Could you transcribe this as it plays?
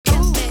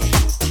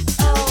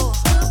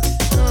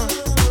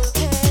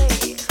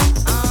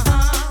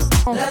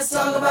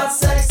about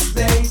sex,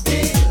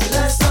 baby.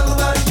 Let's talk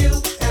about you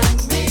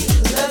and me.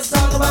 Let's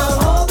talk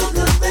about all the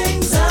good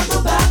things and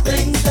the bad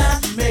things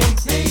that may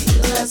be.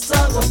 Let's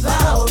talk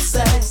about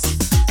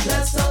sex.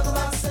 Let's talk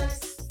about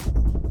sex.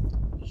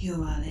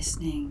 You are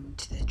listening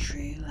to the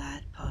True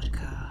Lad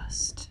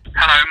Podcast.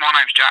 Hello, my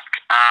name's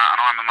Jack,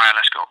 and I'm a male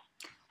escort.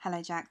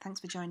 Hello, Jack.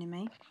 Thanks for joining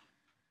me.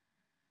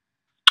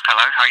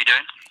 Hello, how are you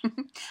doing?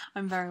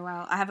 I'm very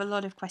well. I have a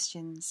lot of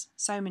questions.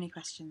 So many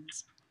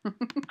questions.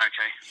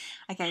 Okay.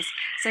 Okay,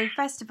 so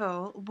first of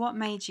all, what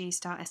made you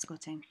start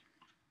escorting?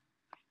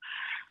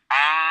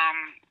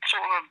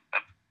 Sort of a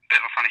bit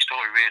of a funny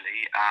story,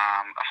 really.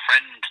 A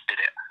friend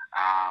did it,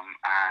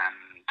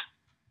 and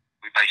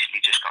we basically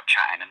just got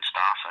chatting and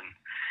stuff, and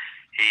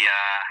he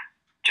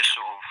just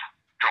sort of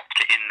dropped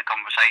it in the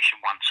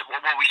conversation once. Well,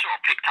 we sort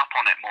of picked up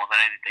on it more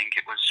than anything.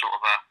 It was sort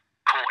of a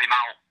caught him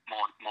out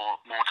more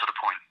to the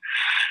point,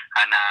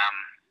 and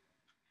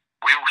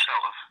we all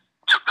sort of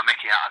took the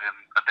mickey out of him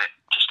a bit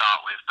to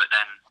start with, but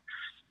then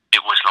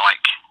it was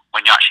like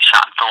when you actually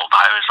sat and thought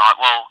about it, it was like,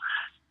 well,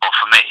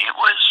 for me it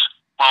was,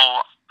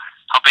 well,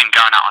 I've been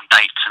going out on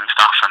dates and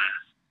stuff and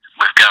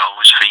with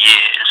girls for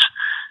years,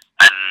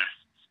 and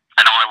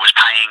I was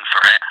paying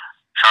for it,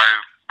 so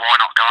why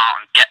not go out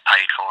and get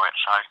paid for it?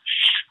 So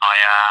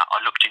I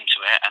looked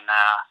into it and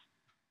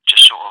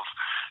just sort of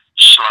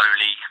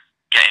slowly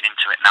getting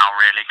into it now,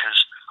 really, because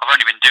I've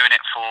only been doing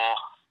it for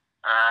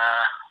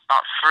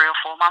about 3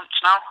 or 4 months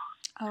now.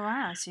 Oh,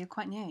 wow. So you're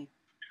quite new.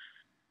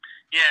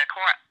 Yeah,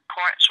 quite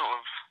sort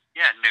of,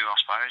 new, I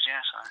suppose, yeah.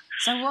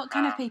 So what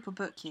kind of people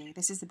book you?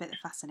 This is the bit that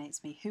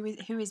fascinates me. Who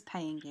is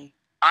paying you?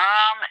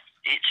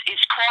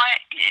 It's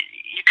quite,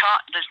 you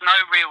can't, there's no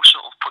real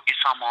sort of put your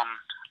thumb on,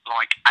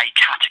 like, a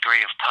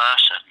category of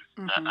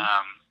person that,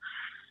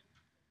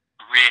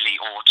 really,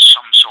 or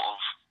some sort of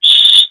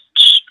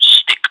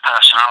stick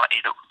personality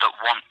that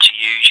want to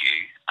use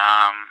you.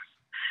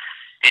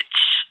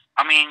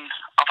 I mean,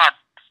 I've had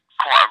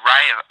quite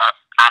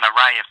an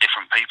array of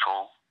different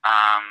people,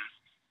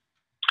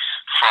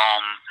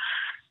 from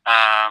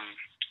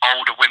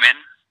older women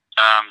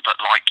that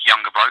like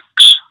younger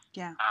blokes,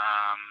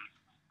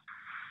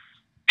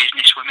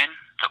 business women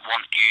that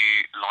want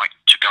you like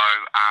to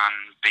go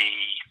and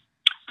be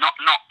not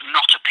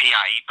a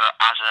PA, but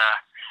as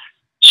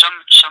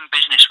some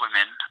business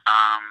women,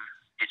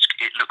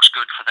 it looks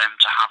good for them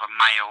to have a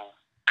male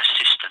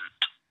assistant,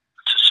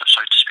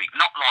 so to speak,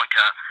 not like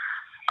a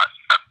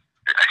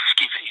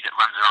skivvy that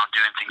runs around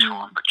doing things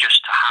for them, but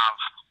just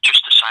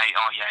to say,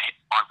 oh yeah,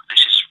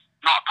 this is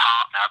not a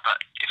partner, but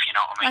if you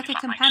know what I mean. Like a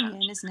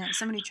companion, isn't it?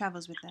 Someone who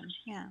travels with them,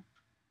 yeah.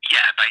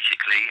 Yeah,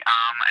 basically,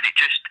 and it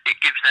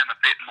gives them a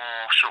bit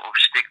more sort of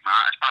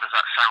stigma, as bad as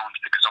that sounds,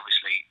 because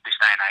obviously this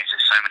day and age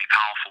there's so many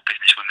powerful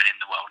business women in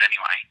the world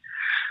anyway.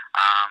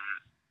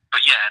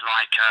 But yeah,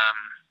 like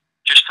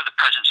just for the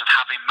presence of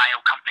having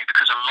male company,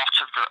 because a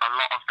lot of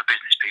the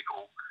business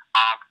people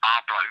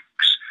are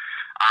blokes,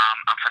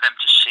 and for them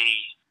to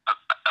see, or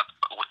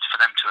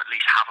for them to at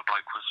least have a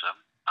bloke with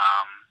them,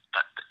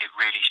 that it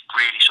really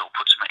sort of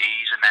puts them at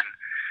ease. And then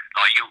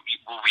like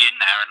we'll be in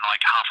there and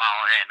like half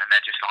hour in, and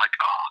they're just like,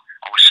 oh,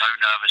 I was so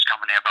nervous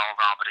coming here, blah blah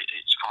blah, but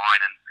it's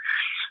fine, and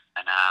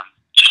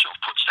just sort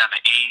of puts them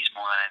at ease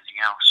more than anything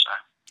else. So.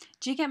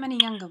 Do you get many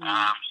younger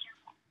women?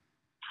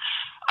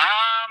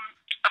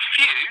 A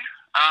few.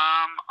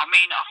 I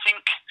mean, I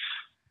think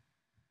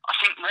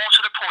more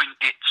to the point,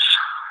 it's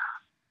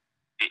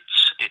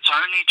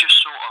only just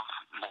sort of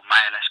more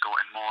male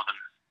escorting more than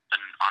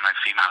I know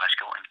female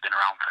escorting's been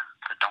around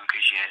for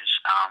donkey's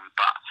years.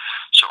 But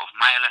sort of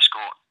male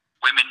escort,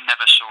 women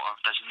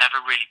there's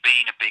never really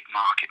been a big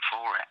market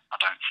for it, I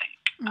don't think.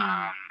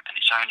 And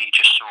it's only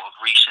just sort of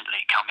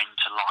recently come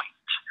into light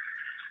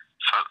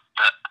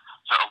that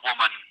a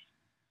woman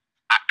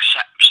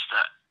accepts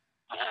that,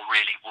 or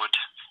really would,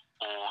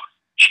 or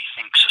she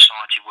thinks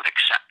society would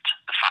accept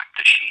the fact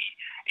that she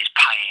is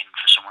paying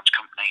for someone's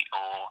company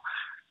or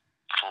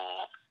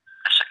for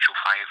a sexual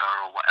favour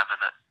or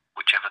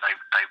whichever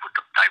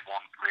they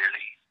want,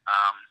 really.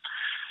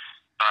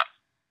 But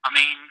I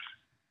mean,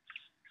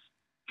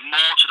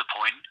 more to the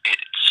point,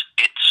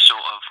 it's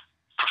sort of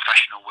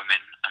professional women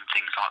and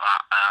things like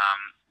that,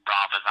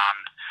 rather than,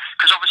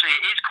 because obviously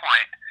it is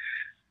quite.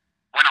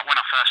 When I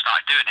first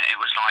started doing it, it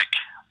was like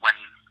when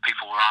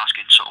people were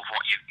asking sort of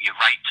what your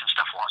rates and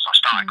stuff was. I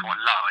started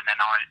quite low, and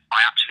then I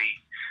actually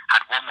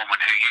had one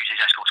woman who uses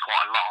escorts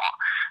quite a lot,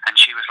 and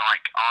she was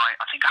like,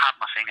 I think I had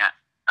my thing at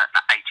 £80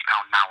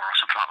 an hour or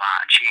something like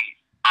that, and she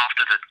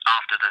after the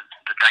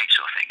date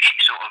sort of thing, she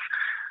sort of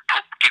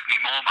give me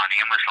more money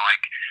and was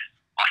like,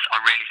 I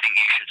really think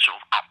you should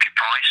sort of up your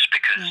price,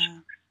 because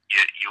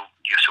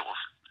you're sort of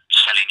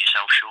selling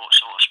yourself short,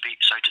 so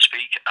to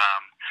speak.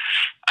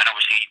 And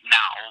obviously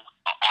now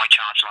I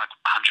charge like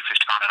 £150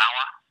 an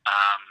hour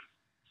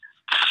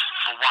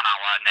for 1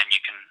 hour, and then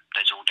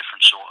there's all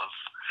different sort of,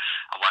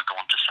 I won't go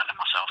on to selling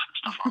myself and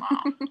stuff like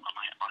that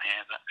on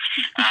here, but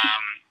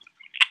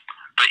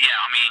yeah,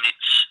 I mean,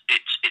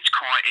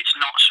 it's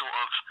not sort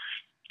of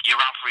your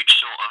average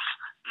sort of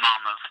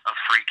mum of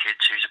 3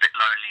 kids who's a bit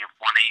lonely of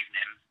one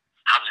evening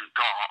hasn't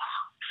got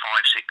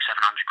 500,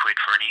 600, 700 quid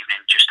for an evening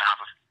just to have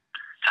a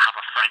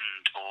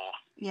friend or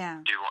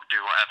do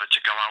whatever to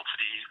go out for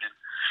the evening.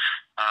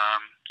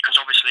 Because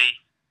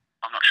obviously,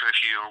 I'm not sure if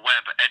you're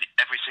aware, but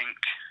everything,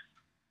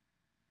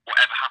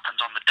 whatever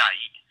happens on the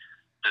date,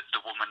 that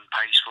the woman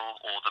pays for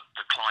or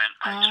the client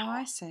pays for. Oh,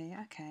 I see.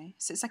 Okay,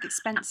 so it's like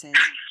expenses.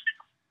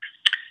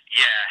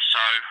 Yeah.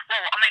 So,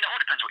 well, I mean, it all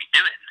depends what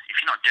you're doing.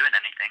 If you're not doing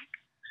anything,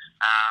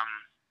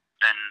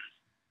 then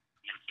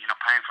you're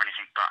not paying for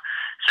anything. But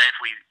say if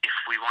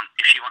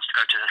she wants to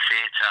go to the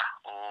theatre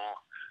or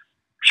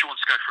she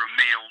wants to go for a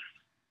meal,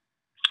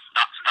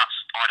 that's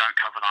I don't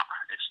cover that.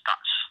 It's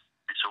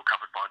all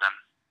covered by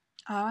them.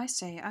 Oh, I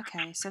see.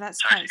 Okay, so that's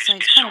So quite. it's So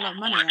it's quite a sort lot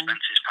of of money all then.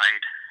 expenses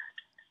paid.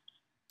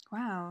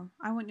 Wow,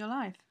 I want your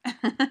life.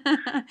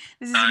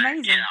 This is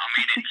amazing. Yeah, I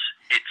mean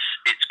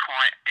it's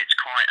quite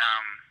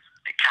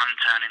it can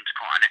turn into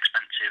quite an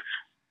expensive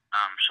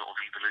sort of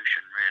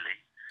evolution, really.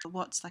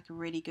 What's like a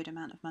really good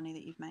amount of money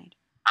that you've made?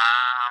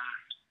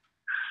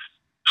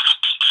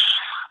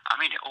 I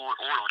mean, it all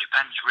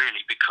depends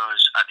really,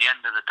 because at the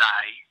end of the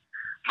day,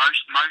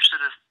 most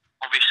of the,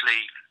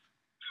 obviously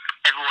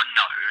everyone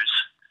knows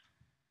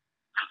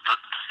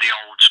the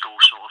old school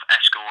sort of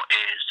escort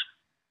is,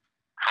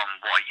 from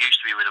what it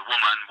used to be with a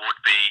woman,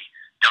 would be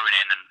going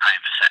in and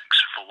paying for sex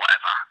for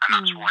whatever, and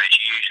that's why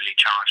it's usually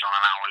charged on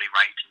an hourly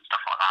rate and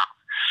stuff like that.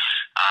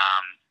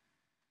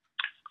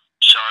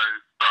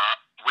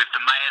 But with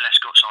the male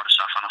escort side of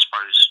stuff, and I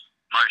suppose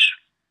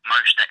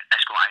most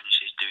escort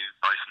agencies do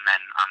both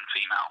men and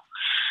female,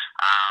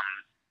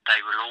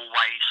 they will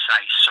always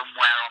say,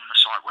 somewhere on the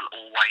site will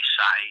always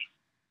say,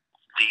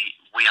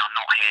 we are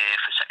not here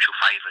for sexual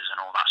favours and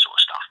all that sort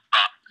of stuff.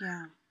 But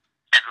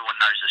everyone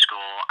knows the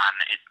score, and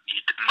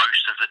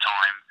most of the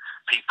time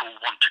people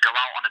want to go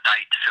out on a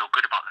date to feel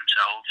good about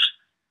themselves,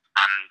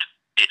 and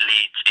it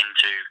leads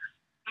into,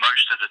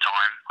 most of the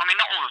time, I mean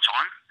not all the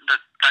time,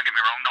 don't get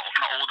me wrong, not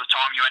all the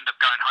time you end up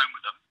going home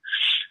with them.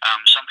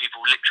 Some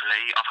people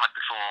literally I've had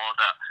before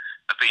that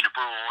have been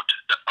abroad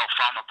or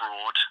from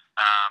abroad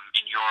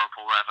in Europe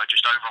or wherever,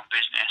 just over on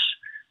business,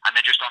 and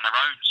they're just on their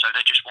own, so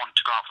they just want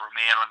to go out for a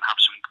meal and have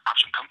some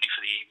company for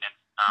the evening,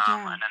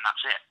 and then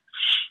that's it.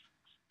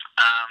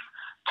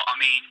 But I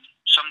mean,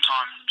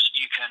 sometimes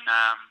you can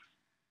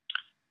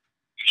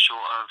you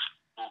sort of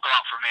will go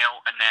out for a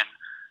meal, and then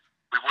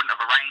we wouldn't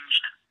have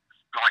arranged,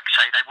 like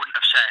say they wouldn't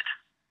have said,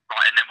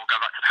 right, and then we'll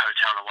go back to the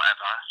hotel or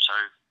whatever. So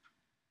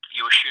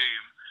you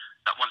assume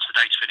that once the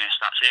date's finished,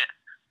 that's it.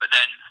 But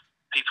then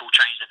people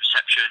change their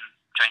perception,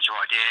 change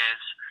their ideas,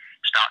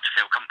 start to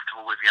feel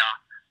comfortable with you,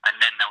 and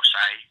then they'll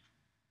say,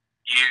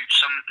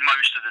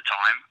 most of the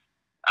time,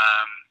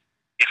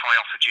 if I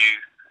offered you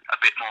a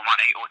bit more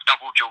money, or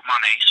doubled your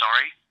money,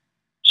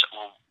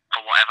 or for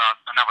whatever,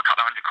 another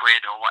couple of £100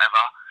 or whatever,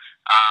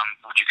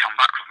 would you come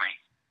back with me?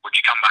 Would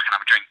you come back and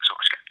have a drink,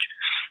 sort of sketch?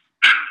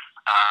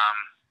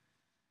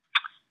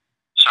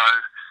 So,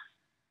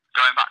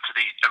 going back to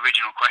the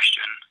original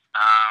question,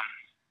 I've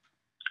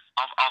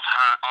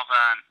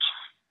earned,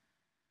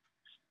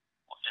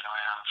 what did I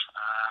have?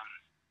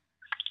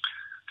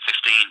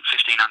 £1,500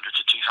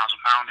 to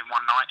 £2,000 in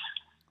one night.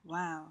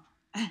 Wow.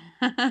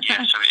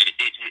 Yeah, so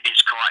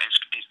it's quite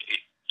it's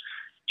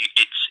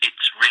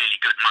really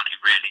good money,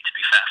 really, to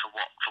be fair, for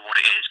what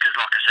it is. Because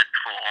like I said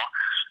before,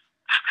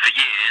 for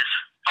years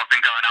I've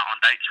been going out on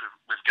dates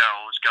with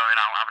girls, going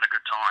out having a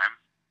good time,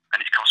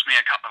 and it's cost me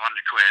a couple of £100,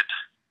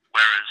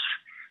 whereas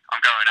I'm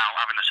going out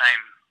having the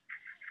same.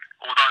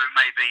 Although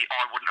maybe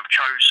I wouldn't have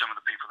chose some of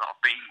the people that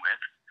I've been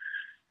with,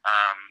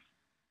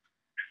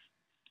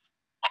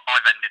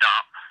 I've ended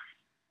up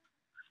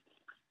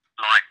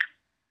like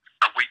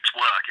a week's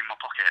work in my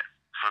pocket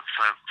for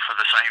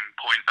the same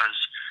point as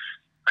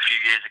a few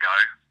years ago.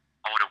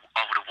 I would have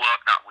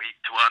worked that week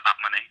to earn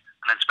that money,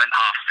 and then spent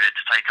half of it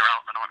to take her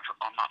out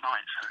on that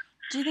night. So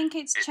do you think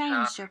it's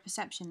changed your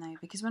perception though?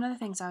 Because one of the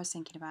things I was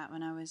thinking about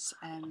when I was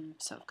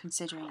sort of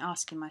considering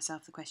asking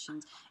myself the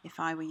questions, if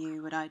I were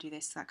you, would I do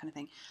this, that kind of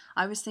thing,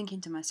 I was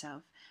thinking to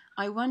myself,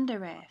 I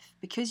wonder if,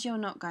 because you're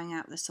not going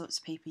out with the sorts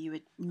of people you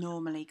would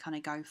normally kind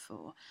of go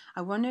for,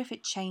 I wonder if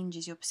it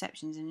changes your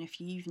perceptions, and if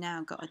you've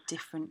now got a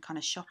different kind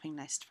of shopping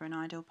list for an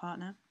ideal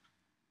partner.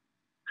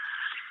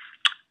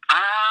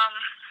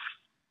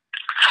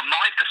 From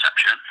my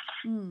perception,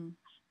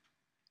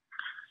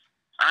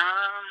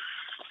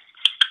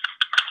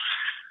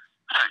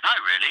 I don't know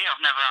really. I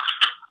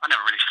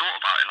never really thought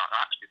about it like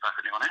that, to be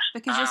perfectly honest.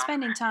 Because you're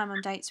spending time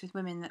on dates with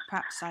women that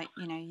perhaps, like,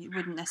 you know, you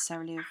wouldn't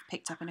necessarily have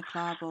picked up in a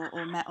club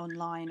or met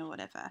online or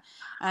whatever.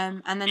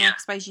 And then I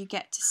suppose you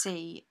get to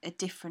see a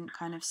different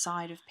kind of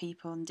side of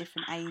people and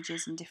different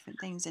ages and different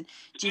things. And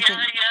do you think?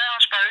 Yeah, I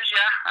suppose,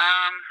 yeah.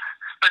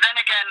 But then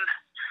again,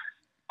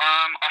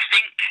 I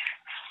think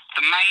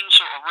the main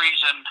sort of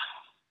reason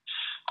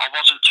I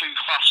wasn't too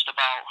fussed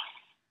about,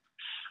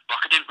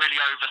 like, I didn't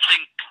really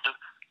overthink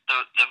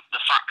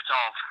the fact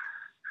of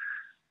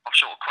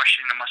sort of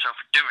questioning myself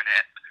for doing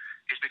it,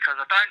 is because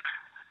I don't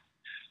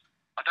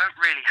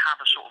really have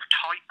a sort of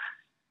type,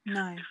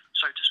 no,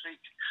 so to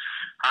speak.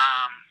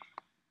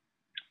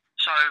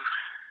 So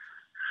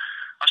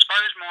I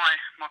suppose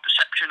my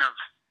perception of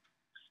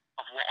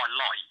what I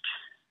like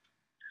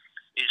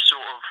is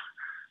sort of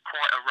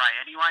quite array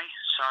anyway.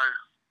 So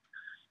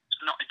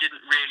it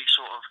didn't really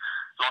sort of,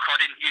 like,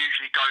 I didn't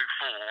usually go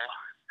for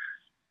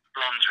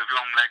blondes with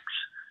long legs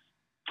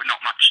with not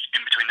much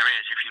in between their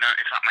ears, if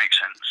that makes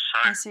sense. So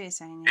I see what you're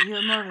saying.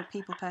 You were more of a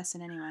people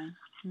person anyway.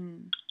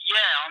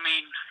 Yeah, I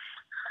mean,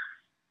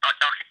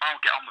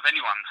 I'll get on with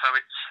anyone. So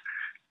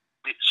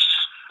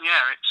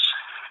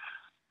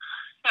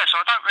so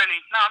I don't really,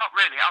 no, not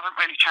really. I haven't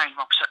really changed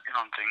my perception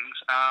on things.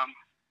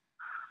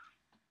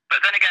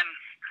 But then again,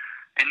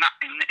 in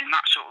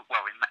that sort of,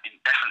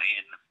 definitely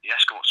in the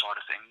escort side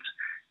of things,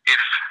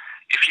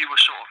 if you were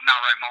sort of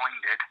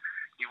narrow-minded,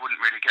 you wouldn't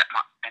really get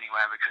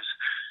anywhere, because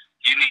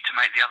you need to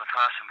make the other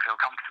person feel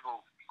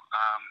comfortable.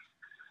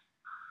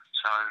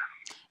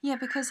 Yeah,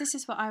 because this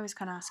is what I was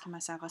kind of asking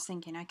myself. I was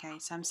thinking, okay,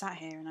 so I'm sat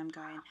here and I'm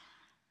going,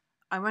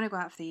 I want to go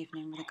out for the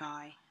evening with a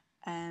guy.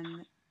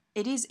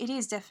 It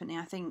is definitely,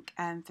 I think,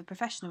 for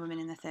professional women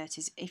in their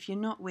 30s, if you're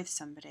not with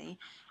somebody,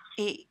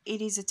 it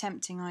is a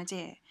tempting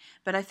idea.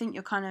 But I think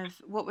you're kind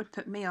of, what would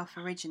put me off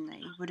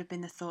originally would have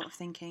been the thought of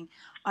thinking,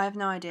 I have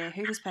no idea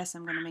who this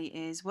person I'm going to meet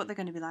is, what they're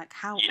going to be like,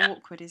 how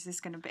awkward is this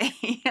going to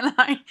be? And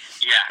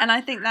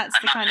I think that's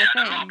the kind of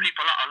thing. A lot of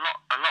people,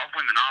 a lot of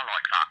women are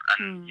like that,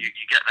 and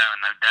you get there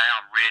and they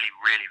are really,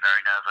 really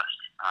very nervous.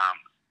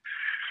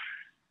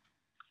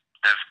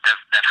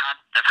 They've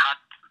had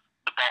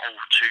the bottle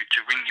to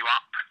ring you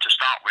up to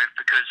start with,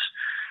 because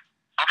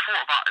I've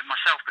thought about it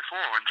myself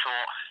before and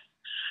thought,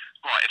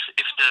 right,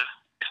 if the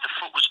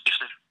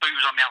boot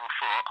was on the other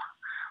foot,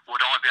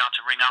 would I be able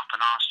to ring up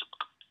and ask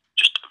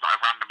just a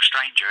random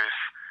stranger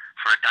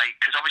for a date?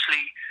 Because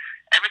obviously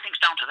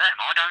everything's down to them.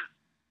 I don't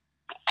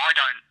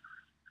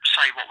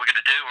say what we're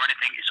going to do or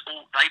anything. It's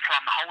all, they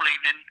plan the whole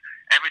evening.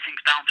 Everything's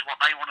down to what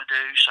they want to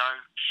do. So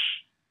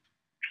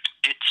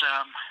it's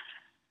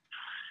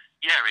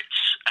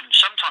and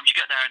sometimes you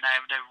get there and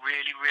they're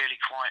really, really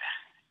quite,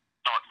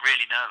 like,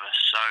 really nervous.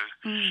 So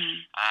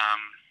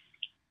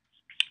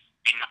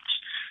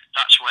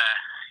that's where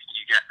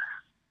you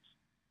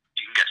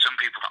can get some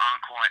people that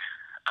aren't quite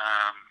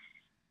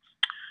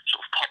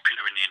sort of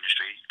popular in the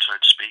industry, so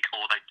to speak,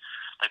 or they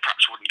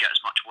perhaps wouldn't get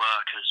as much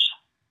work as,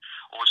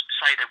 or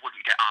say they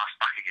wouldn't get asked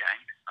back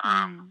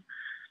again,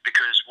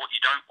 because what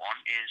you don't want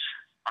is,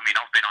 I mean,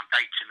 I've been on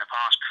dates in the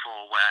past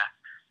before where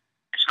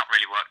it's not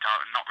really worked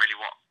out, and not really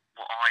what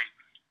I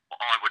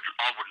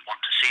wouldn't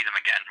want to see them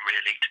again,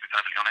 really, to be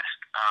perfectly honest.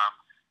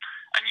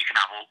 And you can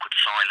have awkward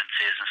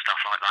silences and stuff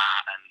like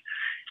that, and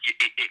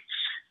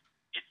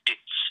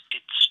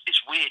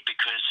it's weird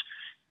because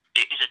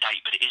it is a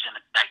date, but it isn't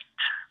a date,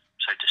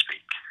 so to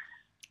speak.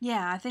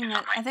 Yeah, I think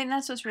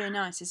that's what's really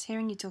nice, is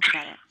hearing you talk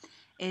about it.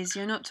 Is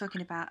you're not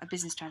talking about a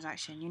business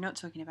transaction. You're not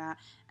talking about,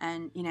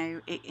 and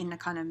in a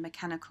kind of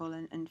mechanical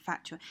and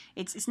factual.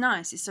 It's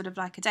nice. It's sort of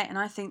like a date, and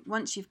I think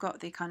once you've got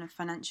the kind of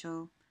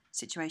financial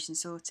situation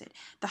sorted,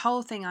 the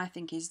whole thing, I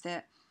think, is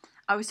that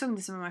I was talking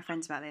to some of my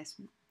friends about this.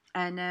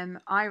 And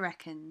I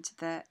reckoned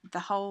that the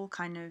whole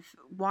kind of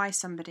why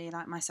somebody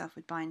like myself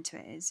would buy into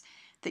it is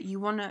that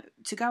you want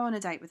to go on a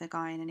date with a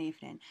guy in an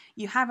evening.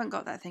 You haven't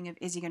got that thing of,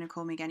 is he going to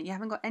call me again? You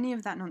haven't got any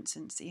of that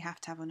nonsense that you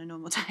have to have on a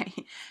normal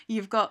date.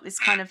 You've got this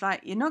kind of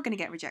like, you're not going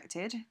to get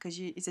rejected because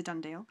it's a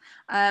done deal.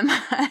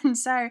 And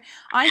so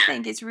I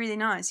think it's really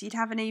nice. You'd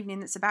have an evening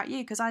that's about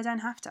you, because I don't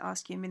have to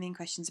ask you a million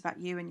questions about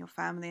you and your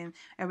family and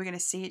are we going to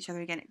see each other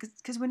again?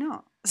 Because we're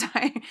not. So,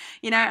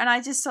 and I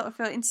just sort of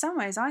feel, in some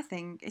ways, I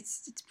think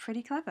it's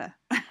pretty clever.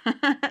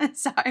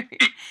 So yeah,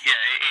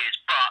 it is.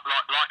 But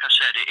like I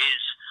said, it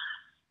is.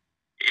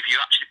 If you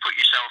actually put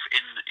yourself in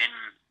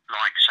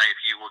like, say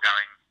if we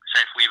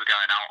were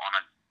going out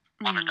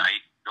on a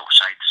date, or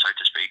say, so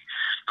to speak,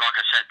 like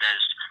I said,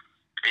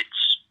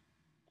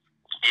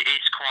 it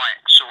is quite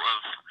sort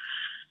of,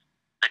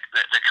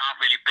 there can't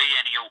really be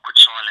any awkward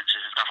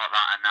silences and stuff like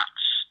that, and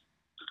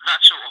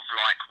that's sort of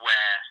like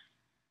where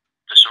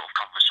the sort of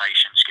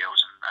conversation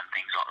skills and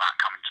things like that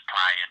come into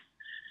play, and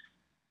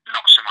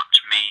not so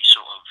much me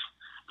sort of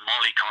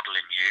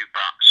mollycoddling you,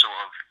 but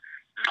sort of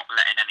not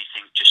letting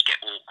anything just get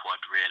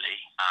awkward,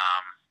 really.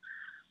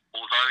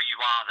 Although you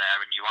are there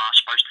and you are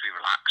supposed to be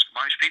relaxed,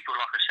 most people,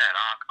 like I said,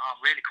 are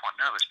really quite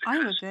nervous, because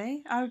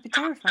I would be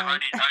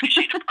terrified. They've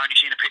only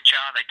seen a picture.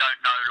 They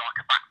don't know, like,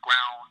 a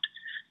background.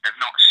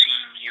 They've not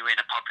seen you in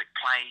a public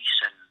place,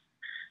 and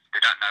they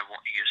don't know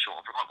what you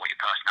sort of like, what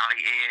your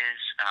personality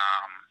is.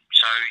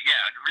 So yeah,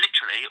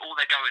 literally all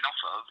they're going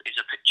off of is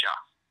a picture,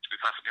 to be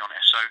perfectly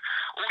honest. So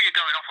all you're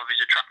going off of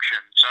is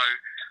attraction. So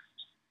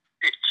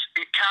it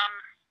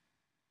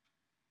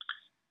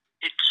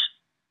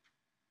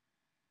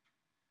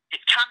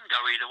can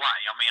go either way.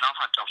 I mean, I've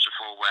had jobs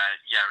before where,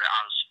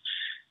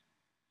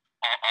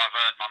 I've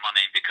earned my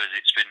money because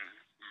it's been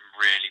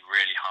really,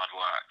 really hard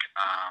work.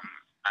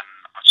 And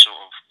I sort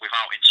of,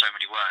 without in so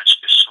many words,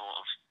 just sort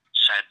of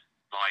said,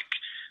 like,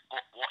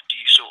 what do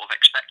you sort of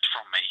expect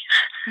from me?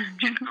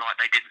 Like,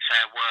 they didn't say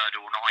a word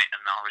all night,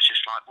 and I was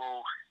just like,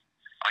 well,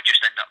 I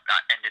just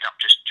ended up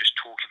just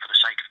talking for the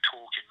sake of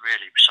talking,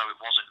 really. So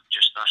it wasn't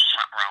just a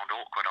sat around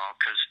awkward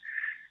art, because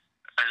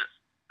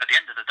at the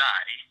end of the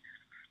day,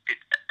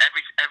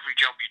 every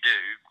job you do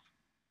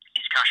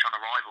is cash on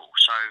arrival.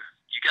 So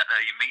you get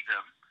there, you meet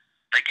them,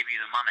 they give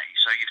you the money.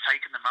 So you've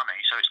taken the money.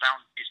 So it's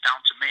down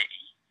to me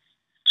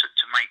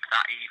to make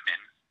that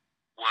evening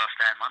worth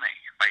their money,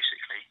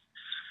 basically.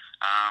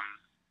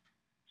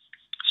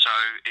 So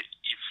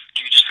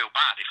you just feel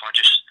bad if I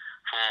just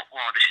thought,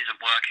 well, this isn't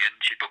working.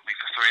 She booked me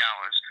for 3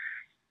 hours.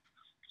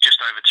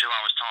 Just over 2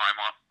 hours' time,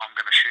 I'm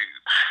going to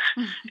shoot.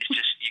 It's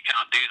just, you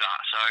can't do that.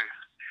 So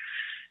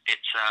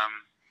it's.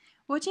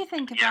 What do you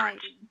think about?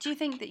 Do you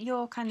think that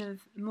you're kind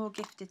of more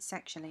gifted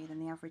sexually than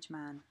the average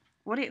man?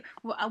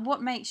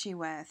 What makes you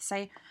worth?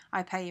 Say,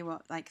 I pay you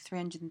like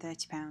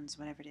 £330,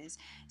 whatever it is.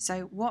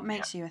 So, what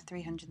makes you a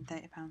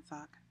 £330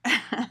 fuck?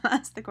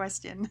 That's the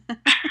question.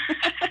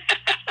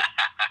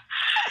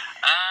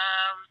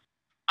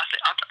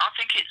 I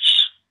think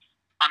it's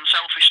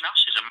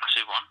unselfishness is a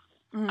massive one.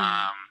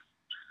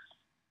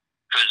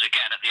 Because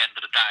again, at the end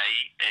of the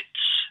day,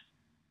 it's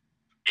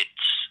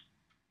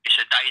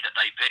a day that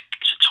they pick,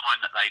 it's a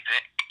time that they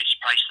pick, it's a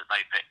place that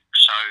they pick.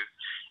 So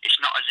it's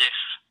not as if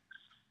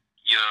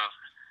you're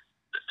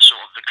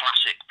sort of the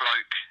classic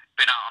bloke,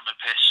 been out on the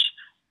piss,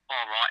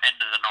 all right,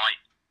 end of the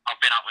night,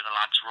 I've been out with the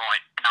lads,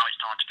 right, now it's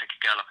time to pick a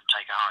girl up and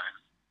take her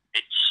home.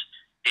 It's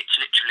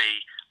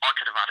literally, I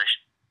could have had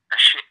a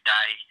shit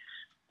day,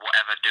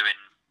 doing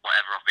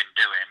whatever I've been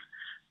doing,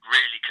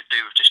 really could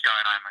do with just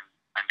going home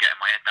and getting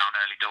my head down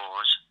early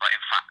doors, but in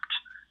fact,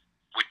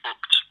 we'd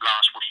booked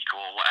last week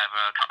or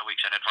whatever, a couple of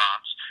weeks in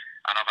advance,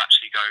 and I've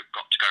actually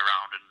got to go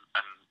around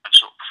and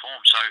sort of perform.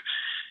 So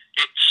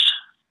it's,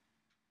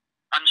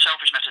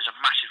 unselfishness is a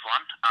massive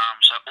one.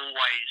 So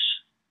always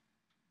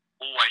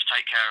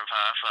take care of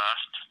her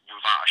first,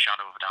 without a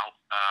shadow of a doubt.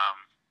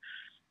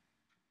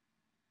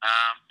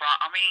 But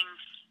I mean,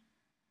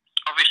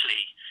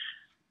 obviously,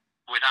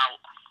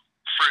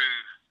 through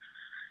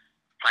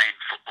playing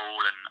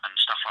football and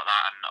stuff like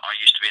that, and I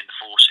used to be in the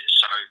forces,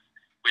 so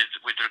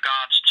with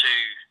regards to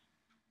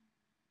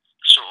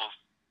sort of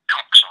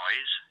cock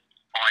size,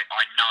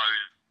 I know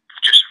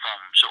just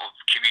from sort of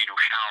communal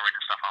showering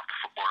and stuff after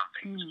football and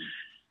things,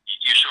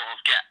 you sort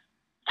of get,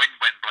 when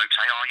blokes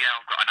say, oh yeah,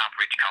 I've got an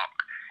average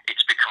cock,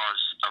 it's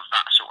because of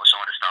that sort of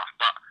side of stuff.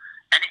 But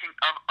anything,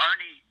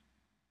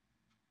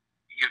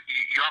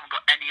 you haven't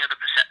got any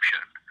other perception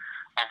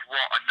of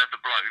what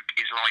another bloke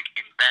is like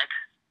in bed.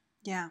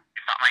 Yeah.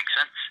 If that makes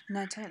sense.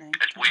 No, totally.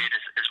 Weird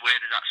as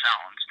that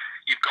sounds,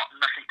 you've got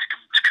nothing to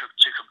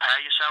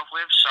compare yourself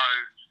with. So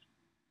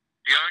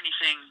the only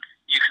thing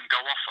you can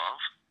go off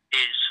of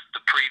is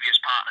the previous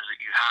partners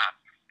that you had,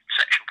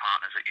 sexual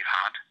partners that you've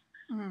had,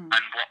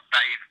 and what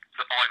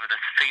either the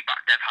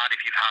feedback they've had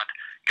if you've had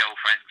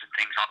girlfriends and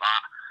things like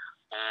that,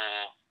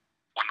 or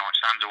one night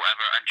stands or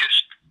whatever, and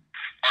just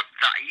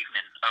that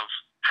evening of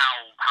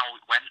how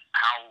it went,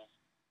 how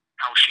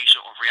she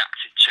sort of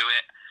reacted to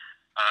it,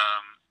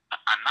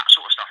 and that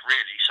sort of stuff,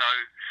 really. So,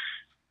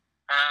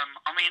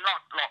 I mean,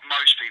 like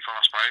most people,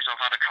 I suppose,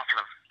 I've had a couple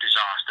of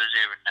disasters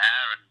here and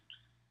there, and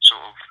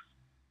sort of,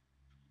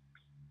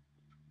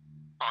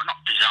 well,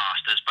 not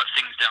disasters, but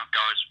things don't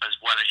go as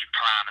well as you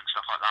plan and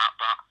stuff like that.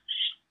 But,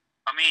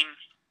 I mean,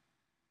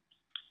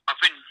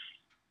 I've been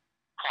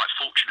quite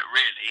fortunate,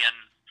 really,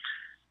 and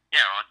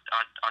yeah,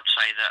 I'd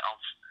say that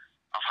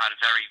I've had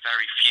very,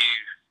 very few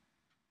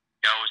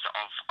girls that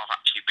I've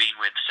actually been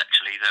with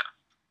sexually that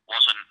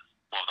wasn't,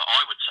 well, that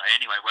I would say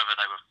anyway. Whether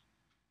they would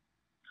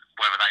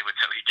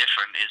tell you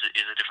different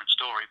is a different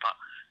story. But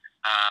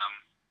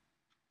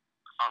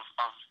I've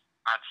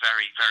had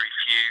very, very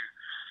few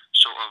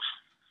sort of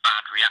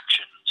bad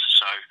reactions.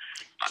 So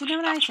do you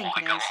know what I think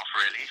it is? Off,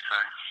 really, so.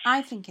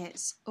 I think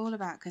it's all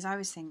about, because I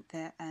always think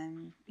that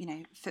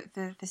for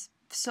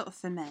sort of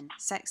for men,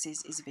 sex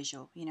is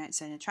visual.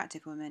 It's an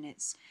attractive woman.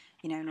 It's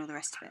and all the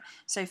rest of it.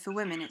 So for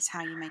women, it's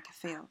how you make her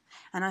feel.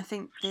 And I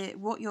think that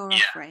what you're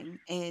offering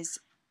is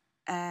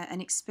an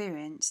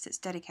experience that's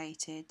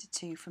dedicated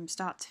to, from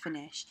start to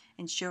finish,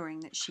 ensuring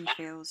that she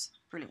feels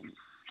brilliant.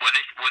 Well,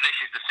 this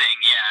is the thing,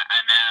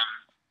 and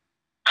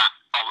that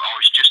I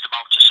was just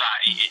about to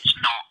say,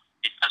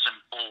 it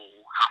doesn't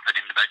all happen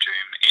in the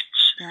bedroom.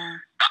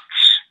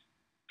 That's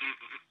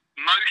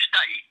most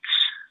dates.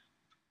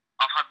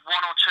 I've had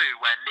one or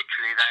two where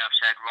literally they have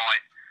said,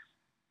 right,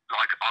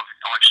 like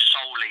I've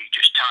solely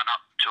just turned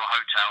up to a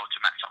hotel to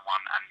meet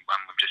someone and when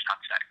we've just had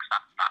sex.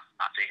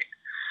 That's it.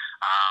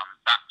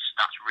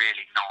 That's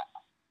really not.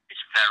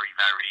 It's very,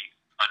 very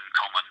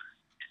uncommon.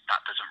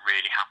 That doesn't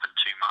really happen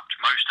too much.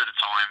 Most of the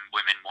time,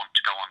 women want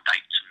to go on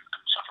dates and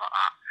stuff like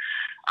that,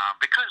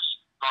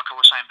 because, like I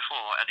was saying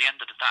before, at the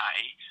end of the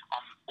day,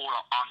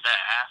 I'm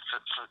there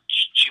for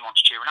she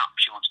wants cheering up.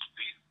 She wants to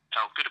be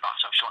felt good about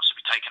herself. She wants to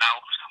be taken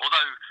out.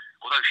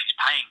 Although she's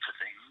paying for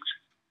things,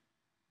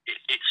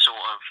 it's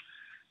sort of,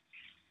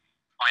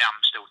 I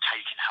am still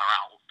taking her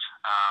out.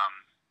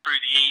 Through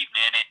the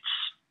evening,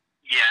 it's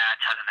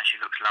telling her she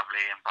looks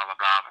lovely and blah blah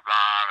blah blah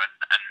blah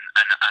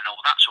and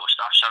all that sort of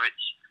stuff. So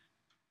it's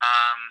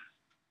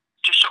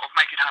just sort of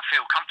making her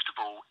feel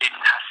comfortable in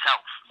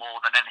herself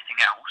more than anything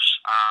else.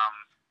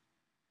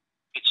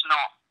 It's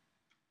not.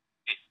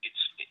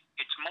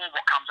 It's more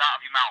what comes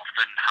out of your mouth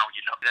than how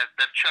you look.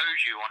 They've chose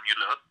you on your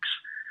looks,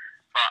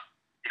 but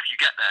if you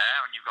get there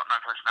and you've got no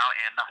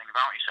personality and nothing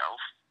about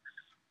yourself,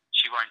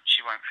 she won't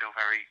feel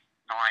very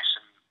nice,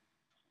 and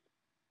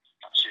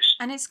that's just.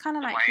 And it's kind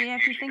of the like, way yeah,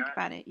 it if you usually think goes.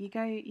 about it, you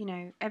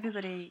go,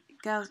 everybody,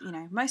 girls,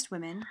 most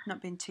women,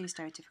 not being too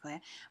stereotypical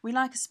here, we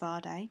like a spa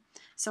day.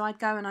 So I'd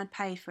go and I'd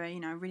pay for,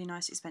 a really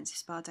nice expensive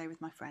spa day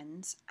with my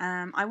friends.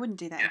 I wouldn't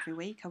do that every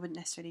week. I wouldn't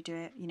necessarily do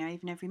it,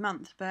 even every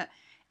month. But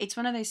it's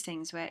one of those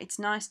things where it's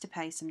nice to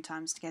pay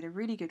sometimes to get a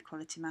really good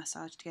quality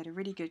massage, to get a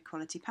really good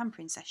quality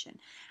pampering session.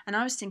 And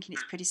I was thinking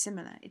it's pretty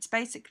similar. It's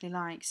basically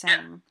like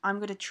saying, I'm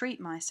going to treat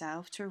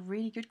myself to a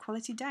really good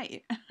quality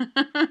date.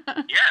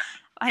 Yeah.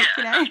 That's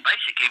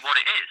basically what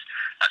it is.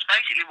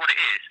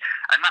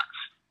 And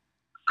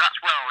that's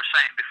where I was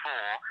saying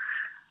before.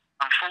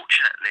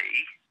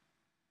 Unfortunately,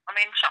 I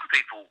mean, some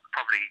people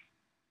probably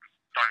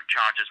don't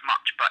charge as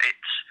much, but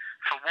it's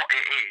for what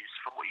it is,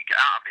 for what you get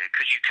out of it.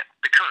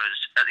 Because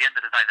at the end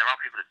of the day, there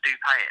are people that do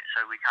pay it,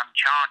 so we can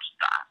charge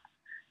that.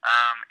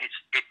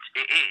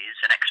 It is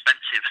an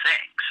expensive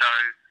thing. So,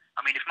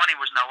 I mean, if money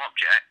was no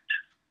object,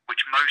 which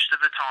most of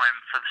the time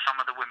for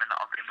some of the women that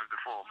I've been with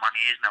before,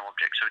 money is no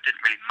object, so it didn't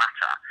really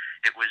matter.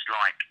 It was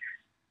like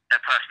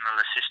their personal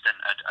assistant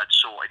had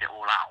sorted it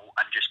all out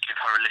and just give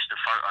her a list of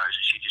photos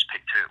and she just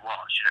picked who it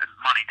was.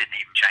 Money didn't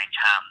even change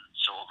hands,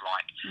 sort of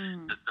like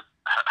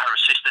her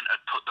assistant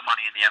had put the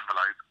money in the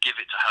envelope, give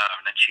it to her,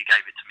 and then she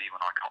gave it to me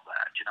when I got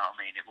there. Do you know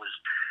what I mean? It was,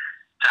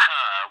 to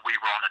her, we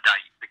were on a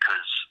date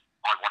because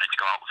I wanted to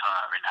go out with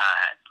her in her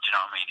head. Do you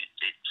know what I mean?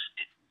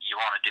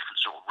 You're on a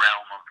different sort of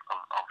realm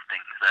of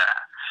things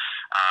there.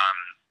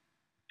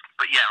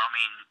 But yeah, I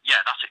mean,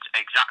 that's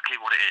exactly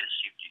what it is.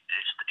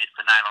 It's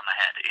the nail on the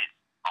head.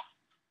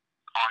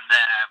 I'm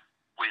there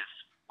with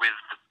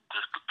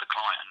the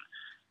client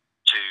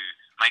to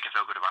make her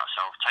feel good about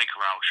herself, take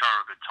her out, show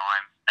her a good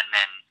time, and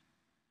then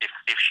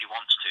if she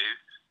wants to,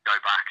 go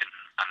back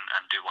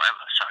and do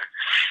whatever. So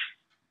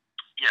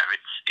yeah,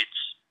 it's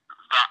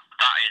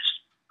that is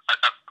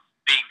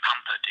being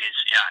pampered is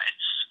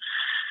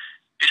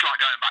it's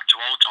like going back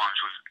to old times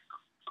with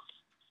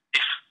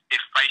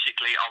if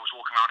basically I was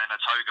walking around in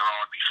a toga,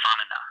 I'd be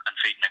fanning her and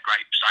feeding her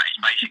grapes. That is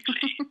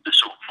basically the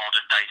sort of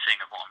modern day thing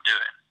of what I'm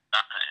doing.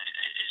 That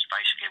is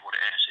basically what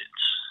it is.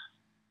 It's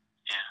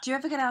Do you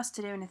ever get asked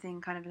to do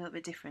anything kind of a little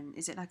bit different?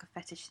 Is it like a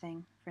fetish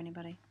thing for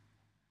anybody?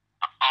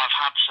 I've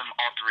had some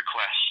odd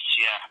requests,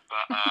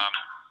 but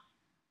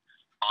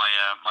I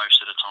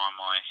most of the time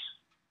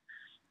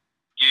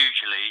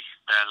usually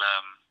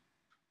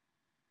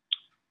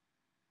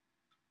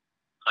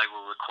they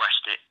will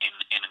request it in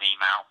an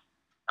email,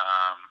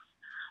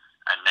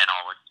 and then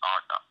I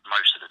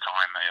most of the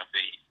time it'll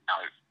be no,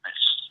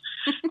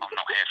 I'm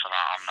not here for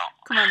that. I'm not.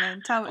 Come on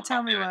then,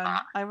 tell me one.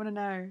 That. I want to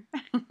know.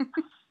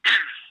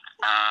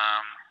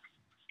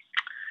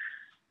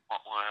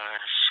 What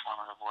was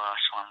one of the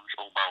worst ones?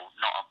 Oh, well,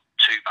 not a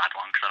too bad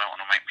one because I don't want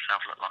to make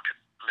myself look like a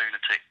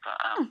lunatic. But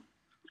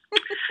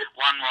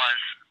one was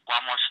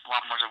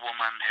a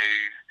woman who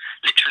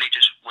literally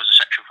just was a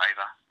sexual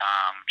favour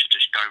to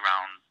just go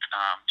round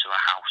to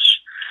her house,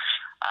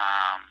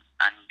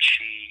 and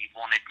she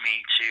wanted me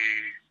to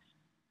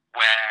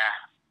wear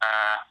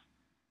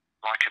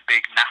like a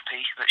big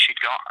nappy that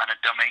she'd got and a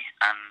dummy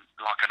and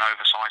like an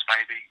oversized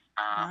baby.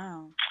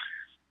 Wow.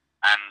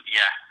 And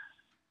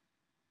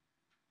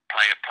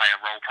play a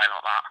role play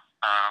like that.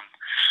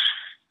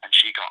 And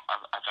she got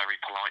a very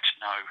polite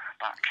no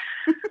back.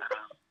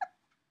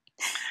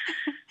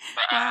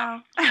 But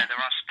wow. there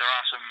are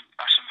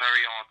some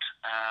very odd,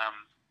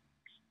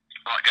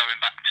 like going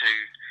back to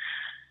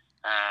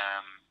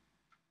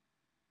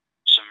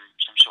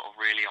some sort of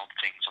really odd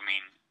things. I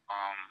mean,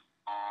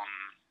 on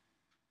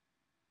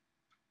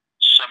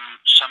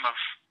some of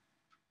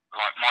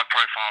like my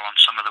profile on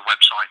some of the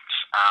websites,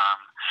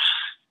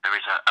 there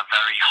is a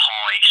very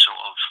high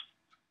sort of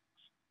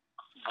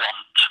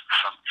want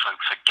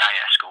for gay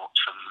escorts,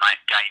 for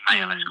gay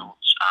male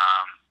escorts.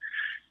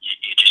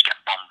 You just get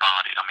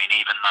bombarded. I mean,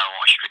 even though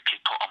I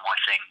strictly put on my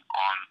thing,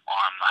 I'm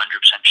 100%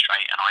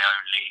 straight and I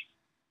only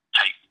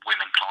take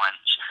women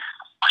clients,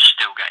 I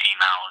still get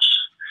emails.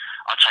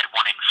 I'd say 1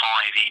 in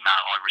 5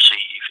 email I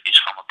receive is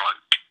from a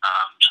bloke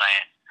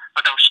saying,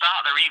 but they'll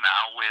start their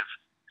email with,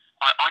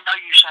 I know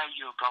you say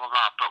you're blah blah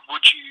blah, but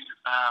would you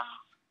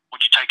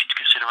take into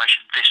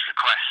consideration this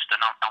request?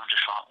 And I'm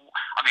just like,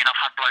 I mean, I've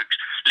had blokes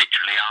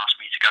literally ask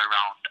me to go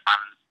around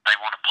and they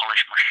want to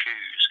polish my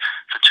shoes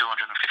for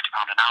 £250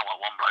 an hour.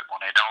 One bloke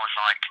wanted. I was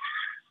like,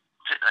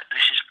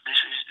 this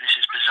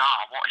is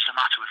bizarre. What is the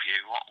matter with you?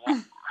 What?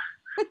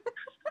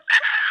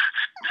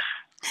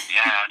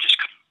 Yeah, I just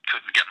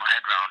couldn't get my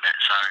head around it.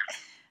 So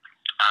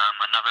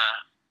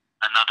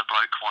another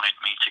bloke wanted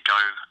me to go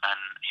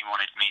and he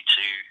wanted me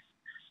to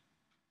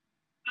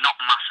not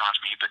massage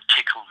me but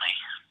tickle me.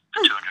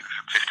 for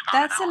 £250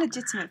 That's an a hour.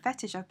 legitimate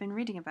fetish. I've been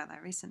reading about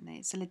that recently.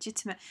 It's a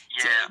legitimate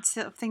Yeah.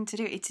 sort of thing to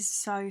do. It is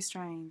so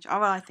strange. Oh,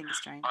 well, I think it's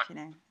strange.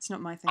 It's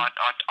not my thing.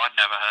 I'd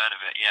never heard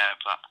of it. Yeah,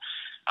 but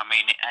I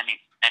mean,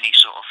 any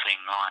sort of thing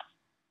like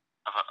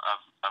of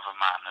a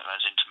man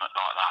that's intimate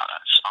like that.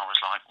 I was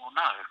like, well,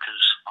 no,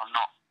 because I'm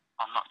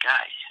not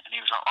gay. And he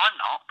was like, I'm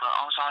not. But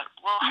I was like,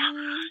 well,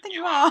 I think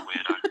you are are. a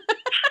weirdo.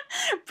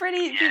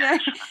 Pretty, you know.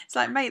 It's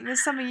like, mate,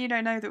 there's something you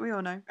don't know that we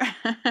all know.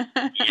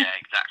 Yeah,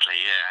 exactly.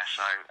 Yeah.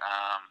 So,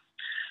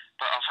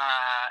 but I've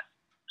had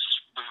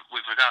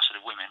with regards to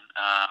the women,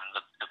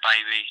 the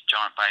baby,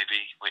 giant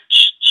baby,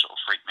 which sort of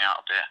freaked me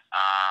out a bit,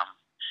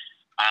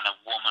 and a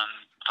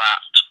woman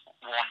that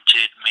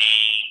wanted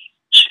me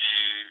to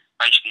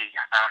basically,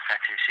 her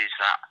fetish is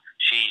that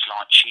she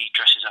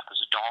dresses up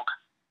as a dog.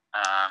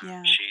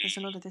 Yeah, there's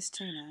a lot of this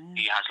too now.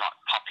 She Yeah. has like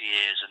puppy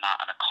ears and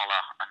that, and a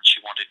collar, and she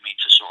wanted me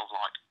to sort of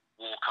like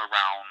walk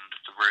around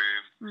the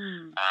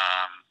room,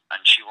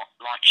 and she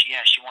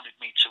wanted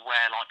me to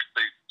wear like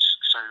boots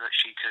so that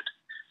she could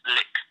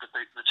lick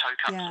the toe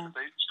caps of the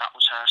boots. That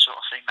was her sort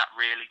of thing. That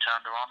really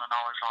turned her on, and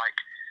I was like,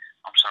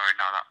 I'm sorry,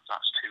 no,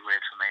 that's too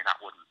weird for me. I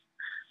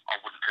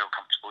wouldn't feel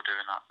comfortable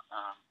doing that.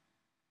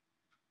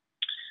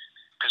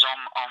 Because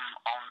I'm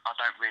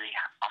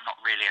not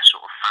really a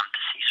sort of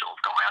fantasy sort of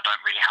guy. I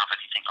don't really have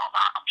anything like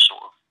that. I'm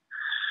sort of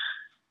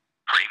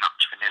pretty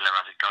much vanilla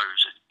as it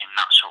goes in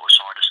that sort of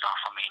side of stuff.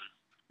 I mean.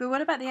 But what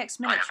about the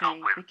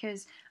ex-military?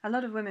 Because a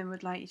lot of women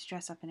would like you to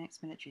dress up in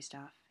ex-military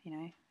stuff. You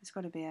know, there's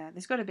got to be a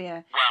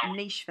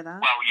niche for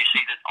that. Well, you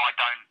see that I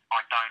don't.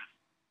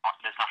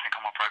 There's nothing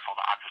on my profile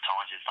that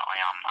advertises that I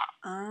am that.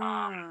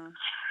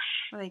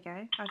 Well, there you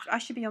go. I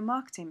should be your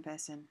marketing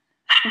person.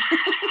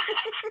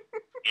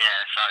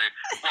 Yeah, so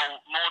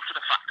more to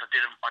the fact I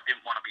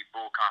didn't want to be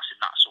broadcasting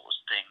that sort of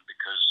thing,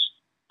 because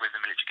with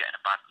the military getting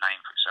a bad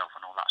name for itself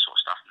and all that sort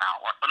of stuff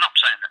now, I'm not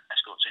saying that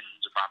escorting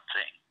is a bad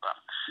thing, but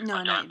No,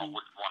 I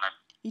wouldn't want to.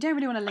 You don't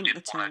really want to link the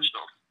two. I didn't want to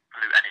sort of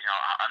pollute anything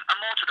like that, and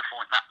more to the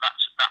point, that's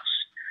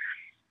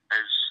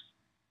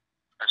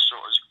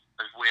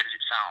as weird as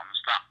it sounds,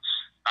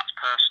 that's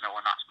personal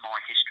and that's my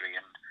history,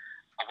 and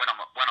when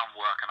I'm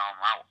working, I'm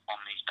out on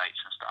these dates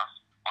and stuff.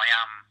 I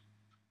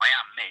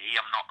am me.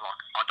 I'm not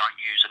like, I don't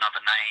use another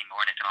name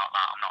or anything like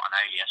that. I'm not an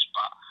alias,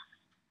 but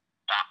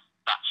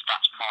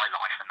that's my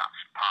life and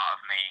that's part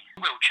of me.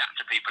 We'll chat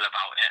to people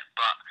about it,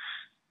 but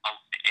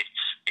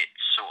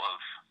it's sort of,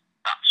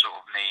 that's sort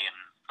of me, and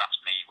that's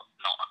me.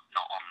 Not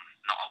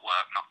at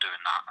work, not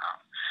doing that.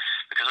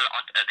 Because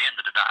at the end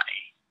of the day,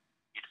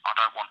 I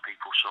don't want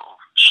people sort of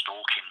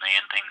stalking me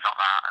and things like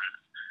that, and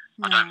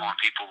I don't want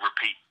people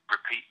repeat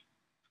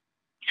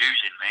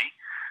using me,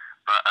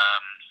 but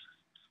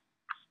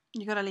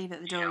you've got to leave it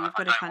at the door. You've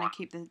got to kind of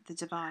keep the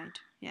divide.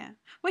 Yeah.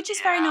 Which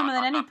is very normal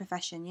in any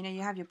profession. You know,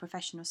 you have your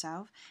professional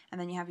self and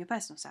then you have your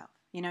personal self,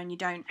 you know, and you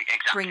don't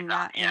bring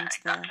that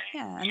into the...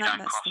 Yeah, and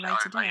that's the way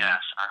to do it.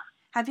 So.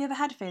 Have you ever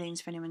had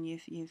feelings for anyone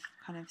you've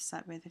kind of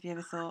slept with? Have you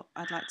ever thought,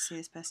 I'd like to see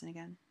this person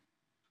again?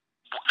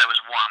 There was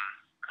one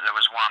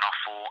I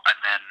thought, and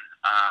then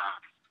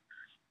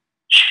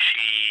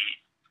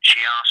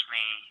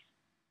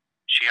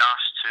she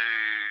asked to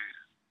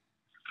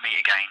meet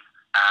again,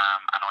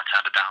 and I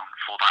turned her down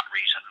for that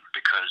reason,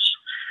 because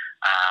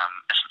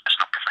it's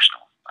not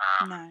professional.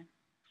 No.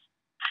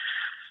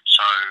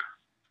 So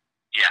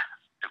yeah,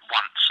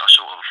 once I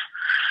sort of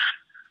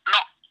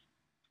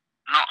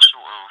not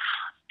sort of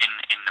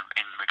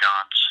in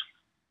regards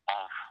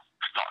of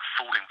like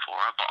falling for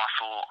her, but I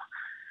thought.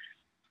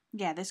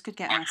 Yeah, this could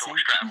get messy. I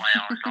thought straight away,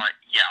 I was like,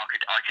 yeah, I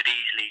could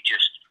easily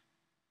just,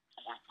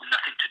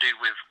 nothing to do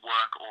with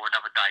work or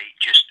another day,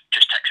 just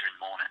text her in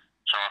the morning.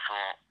 So I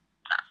thought,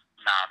 that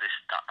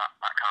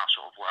can't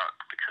sort of work,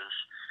 because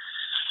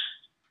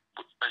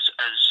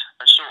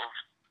as sort of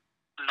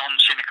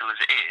non-cynical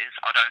as it is,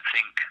 I don't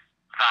think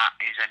that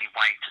is any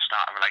way to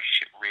start a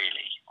relationship,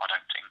 really. I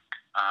don't think.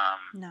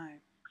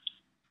 No.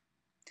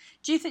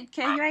 Do you think,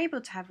 are you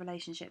able to have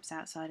relationships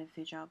outside of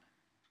your job?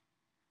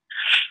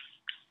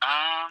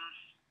 I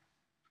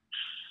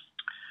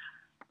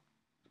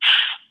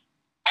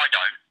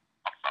don't.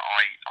 But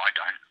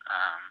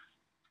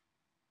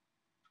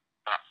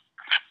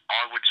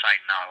I would say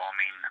no. I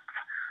mean,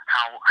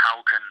 how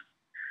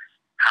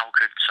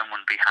could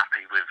someone be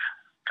happy with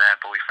their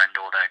boyfriend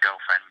or their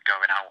girlfriend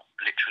going out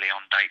literally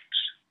on dates,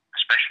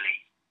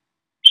 especially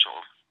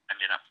sort of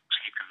ending up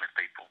sleeping with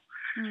people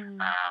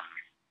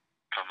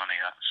for money?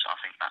 I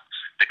think that's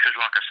because,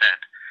 like I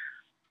said,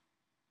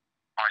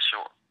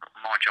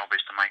 my job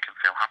is to make them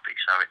feel happy.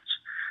 So it's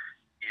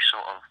you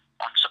sort of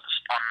on sort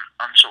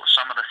of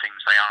some of the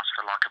things they ask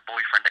for, like a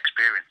boyfriend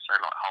experience, so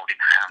like holding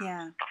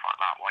hands, stuff like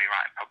that, while you're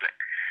out in public.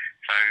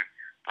 So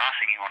the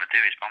last thing you want to do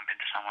is bump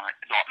into someone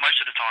like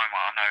most of the time.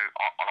 I know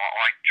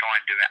I try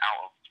and do it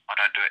I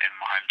don't do it in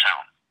my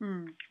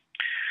hometown.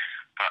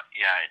 But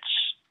yeah,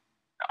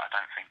 I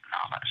don't think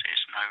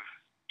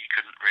you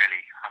couldn't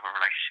really have a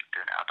relationship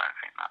doing it. I don't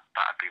think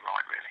that'd be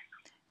right, really.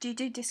 Do you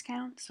do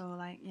discounts or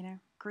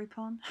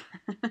Groupon?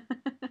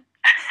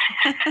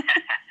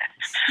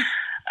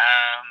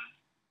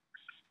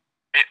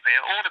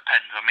 it all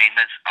depends. I mean,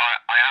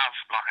 I have,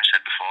 like I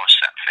said before, a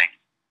set thing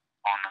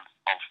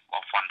of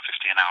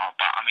 150 an hour,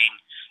 but I mean,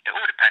 it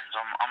all depends.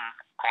 I'm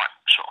quite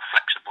sort of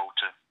flexible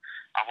to.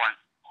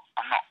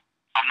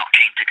 I'm not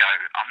keen to go.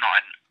 I'm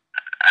not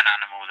an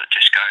animal that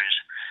just goes,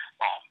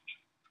 well,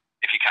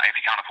 if you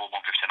can't afford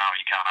 150 an hour,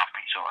 you can't have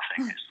me, sort of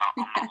thing. It's not.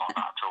 I'm not like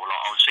that at all.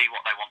 I'll see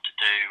what they want to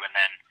do, and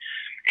then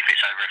if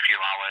it's over a few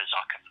hours,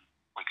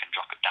 we can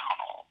drop it down,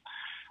 or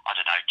I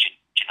don't know. Do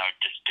you know,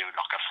 just do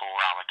like a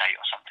 4-hour date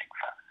or something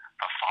for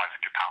 £500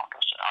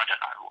 or so. I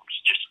don't know.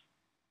 It's just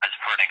as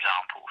for an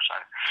example. So.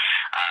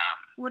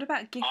 What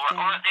about gifting?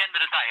 Or at the end of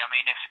the day, I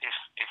mean, if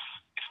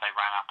they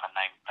rang up and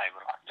they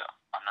were like, look,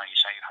 I know you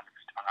say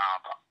 £150 an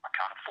hour, but I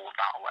can't afford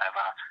that or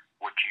whatever.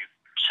 Would you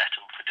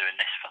settle for doing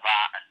this for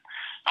that? And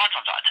 9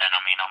 times out of 10,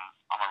 I mean,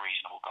 I'm a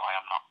reasonable guy.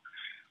 I'm not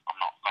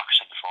like I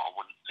said before. I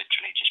wouldn't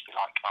literally just be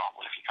like, oh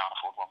well, if you can't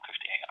afford 150,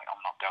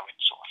 I'm not going,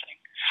 sort of thing.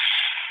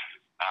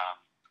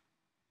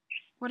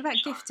 What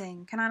about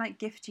gifting? Can I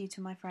gift you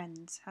to my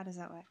friends? How does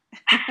that work?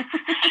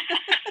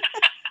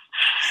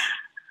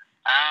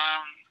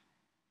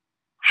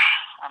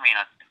 I mean,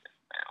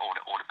 it all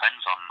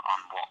depends on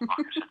what,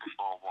 like I said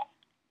before, what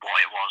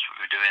it was we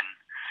were doing.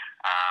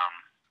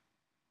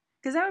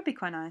 Because that would be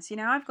quite nice.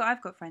 I've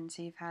got friends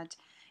who've had,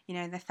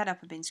 they're fed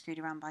up of being screwed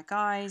around by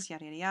guys,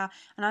 yada yada yada.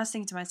 And I was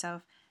thinking to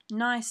myself,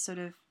 nice sort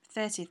of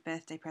 30th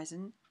birthday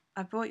present.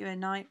 I bought you a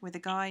night with a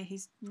guy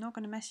who's not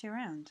going to mess you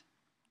around.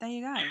 There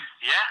you go.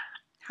 Yeah.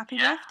 Happy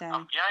birthday.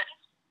 Yeah.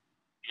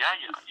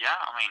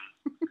 I mean,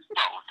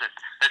 well,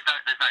 there's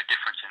no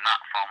difference in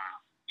that from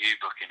you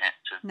booking it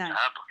to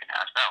her booking it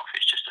herself.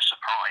 It's just a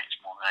surprise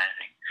more than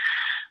anything.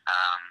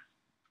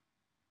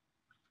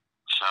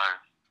 So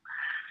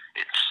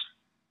it's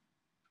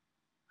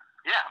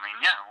I mean,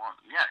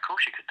 of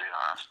course you could do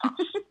that.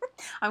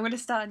 I'm going to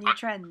start a new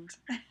trend.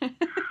 Yeah,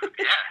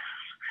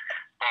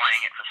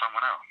 buying it for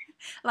someone else.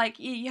 Like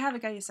you have a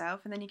go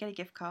yourself, and then you get a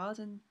gift card,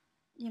 and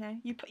you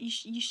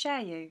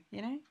share.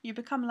 You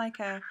become like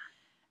a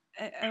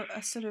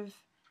sort of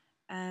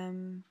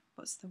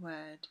what's the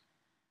word?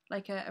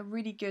 Like a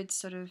really good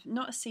sort of,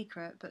 not a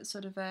secret, but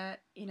sort of a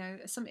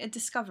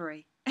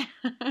discovery.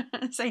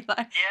 So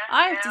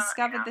I've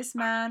discovered this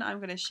man. I'm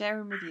going to share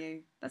him with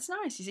you. That's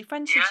nice. You see,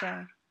 friends should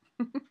share.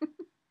 I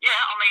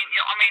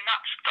mean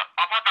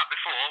I've had that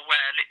before,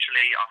 where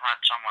literally I've had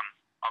someone,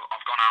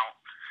 I've gone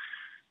out,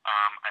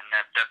 and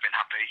they've been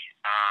happy,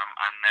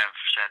 and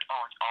they've said,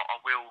 oh, I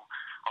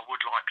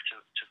would like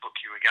to book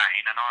you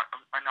again, and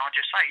I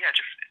just say,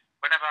 just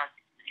whenever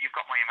you've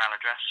got my email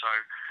address, so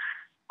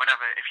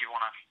whenever if you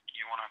wanna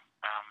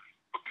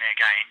book me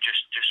again,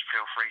 just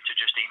feel free to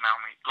just email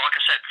me. Like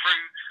I said,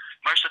 through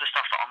most of the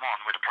stuff that I'm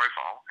on with a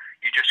profile,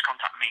 you just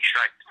contact me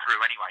straight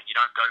through anyway. You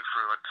don't go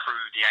through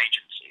the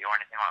agency or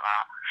anything like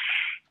that.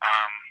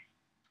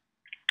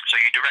 So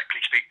you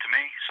directly speak to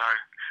me. So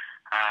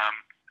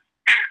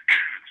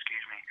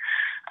excuse me.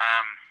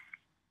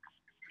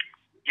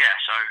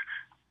 So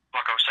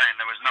like I was saying,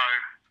 the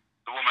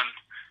woman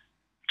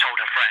told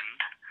her friend,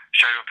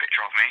 showed her a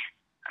picture of me,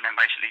 and then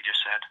basically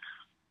just said,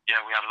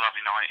 yeah, we had a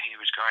lovely night, he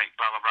was great,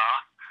 blah, blah, blah.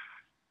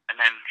 And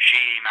then she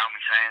emailed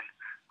me saying,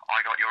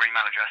 I got your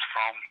email address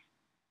from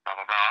blah,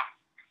 blah, blah.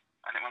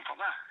 And it went from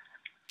there.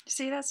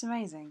 See, that's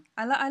amazing.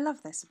 I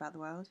love this about the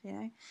world,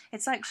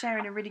 It's like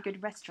sharing a really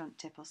good restaurant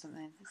tip or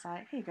something. It's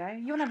like, here you go.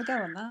 You want to have a go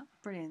on that?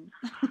 Brilliant.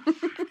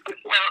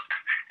 Well,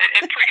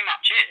 it pretty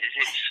much is.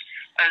 It's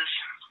as...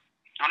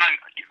 I know,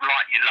 you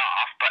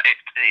laugh, but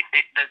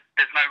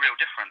there's no real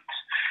difference.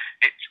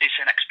 It's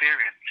an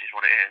experience, is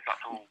what it is.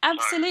 That's all.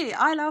 Absolutely,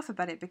 I laugh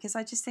about it because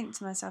I just think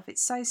to myself,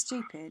 it's so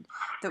stupid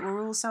that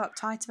we're all so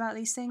uptight about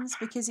these things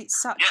because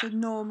it's such a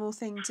normal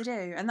thing to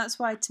do, and that's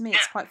why to me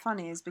it's quite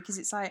funny. Is because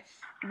it's like,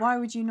 why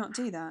would you not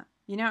do that?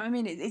 You know what I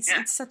mean? It's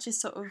such a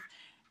sort of.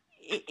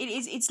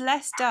 It's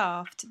less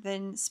daft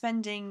than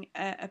spending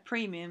a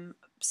premium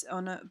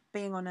on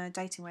being on a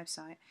dating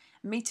website,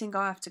 meeting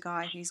guy after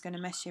guy who's going to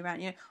mess you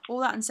around, all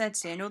that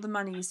uncertainty and all the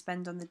money you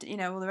spend on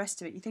all the rest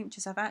of it. You think to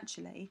yourself,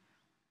 actually,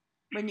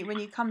 when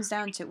it comes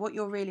down to it, what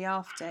you're really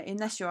after,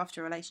 unless you're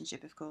after a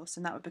relationship, of course,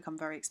 and that would become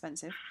very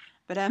expensive,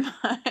 but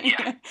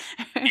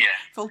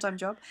full-time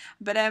job,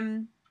 but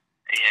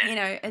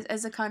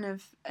as a kind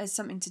of as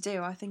something to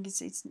do, I think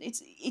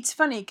it's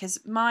funny because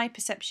my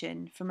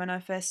perception from when I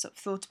first sort of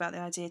thought about the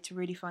idea to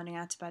really finding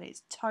out about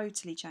it's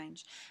totally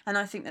changed, and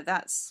I think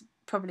that's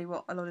probably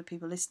what a lot of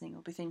people listening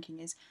will be thinking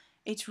is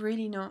it's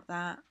really not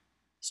that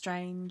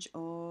strange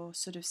or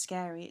sort of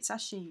scary. It's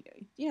actually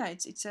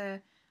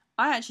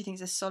I actually think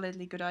it's a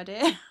solidly good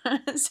idea.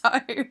 So I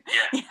don't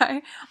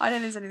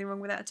think there's anything wrong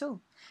with that at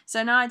all.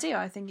 So no, I do.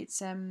 I think it's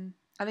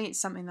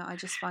something that I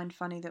just find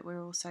funny that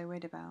we're all so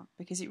weird about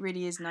because it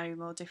really is no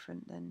more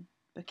different than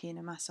booking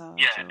a massage.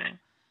 That's the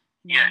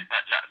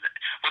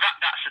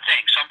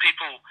thing. Some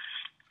people,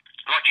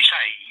 like you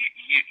say,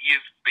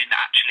 you've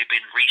actually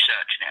been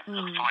researching it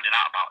and finding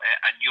out about it,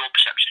 and your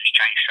perceptions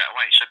change straight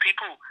away. So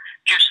people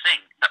just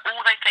think that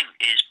all they think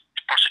is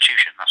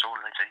prostitution. That's all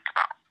they think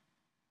about.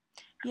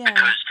 Yeah.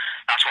 Because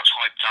that's what's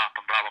hyped up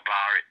and blah blah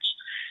blah.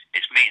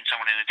 it's meeting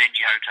someone in a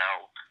dingy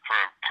hotel for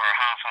a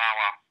half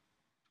hour,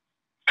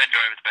 bend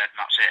her over the bed, and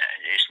that's it.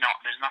 It's not.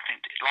 There's nothing.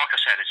 Like I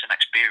said, it's an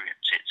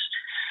experience.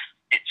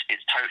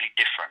 It's totally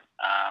different.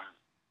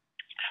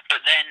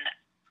 But then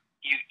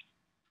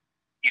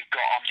you've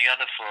got on the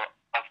other foot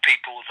of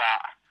people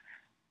that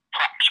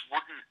perhaps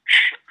wouldn't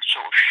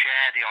sort of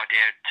share the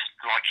idea,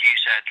 like you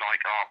said, like,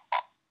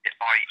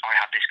 I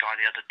had this guy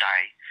the other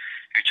day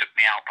who took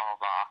me out, blah,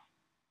 blah, blah,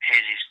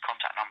 here's his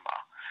contact number,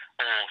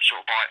 or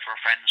sort of buy it for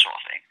a friend sort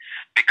of thing,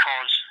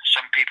 because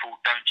some people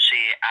don't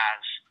see it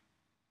as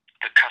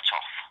the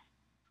cut-off,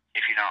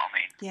 if you know what I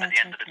mean. Yeah, at the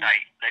end of the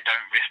day, they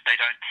don't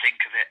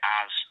think of it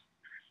as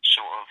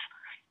sort of,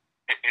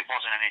 it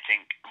wasn't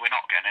anything, we're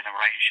not getting in a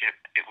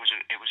relationship, it was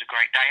a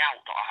great day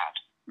out that I had.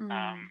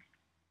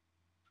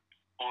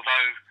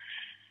 Although,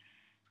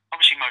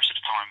 obviously most of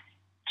the time,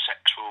 sex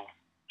will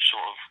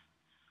sort of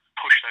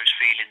push those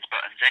feelings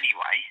buttons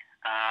anyway.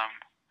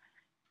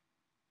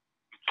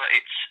 But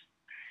it's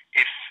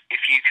if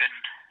you can,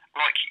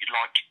 like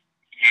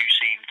you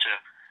seem to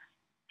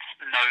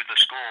know the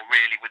score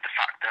really, with the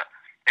fact that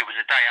it was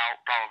a day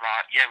out, blah blah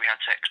blah. Yeah, we had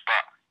sex,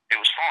 but it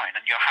was fine,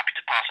 and you're happy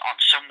to pass it on.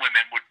 Some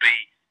women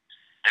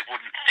they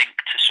wouldn't think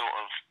to sort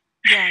of.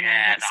 Yeah,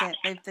 no, that's it.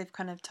 They've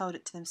kind of told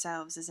it to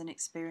themselves as an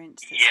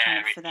experience that's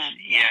kind of for them.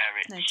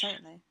 No,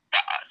 totally.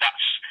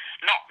 That's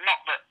not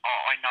that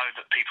I know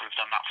that people have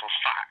done that for a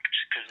fact,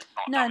 because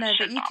no,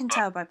 but you can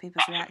tell by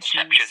people's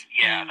reactions.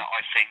 That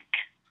I think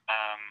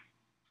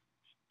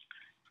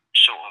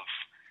sort of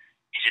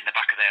is in the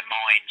back of their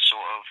mind,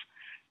 sort of,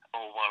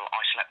 oh well, I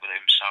slept with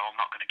him, so I'm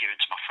not going to give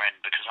it to my friend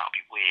because that'll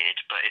be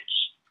weird. But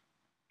it's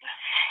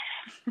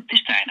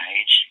this day and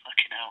age,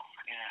 fucking hell,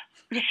 yeah.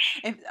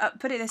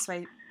 Put it this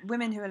way,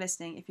 women who are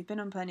listening, if you've been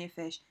on Plenty of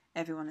Fish,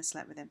 everyone has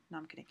slept with him. No,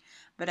 I'm kidding.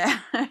 But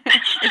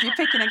if you're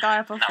picking a guy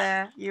up off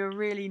there, you're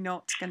really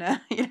not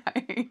gonna,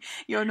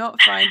 you're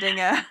not finding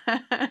a,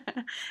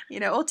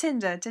 or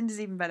Tinder. Tinder's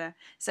even better.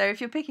 So if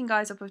you're picking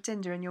guys up of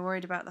Tinder and you're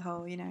worried about the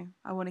whole,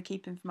 I want to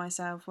keep him for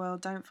myself, well,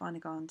 don't find a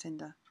guy on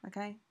Tinder,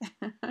 okay?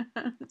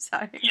 So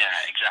yeah,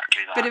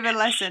 exactly that. Bit of a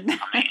lesson.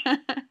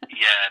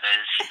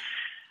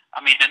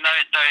 And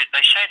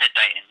they say they're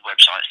dating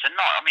websites. They're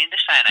not. I mean,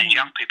 this day and age,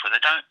 young people, they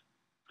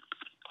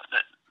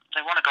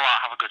want to go out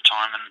and have a good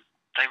time, and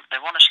they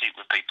want to sleep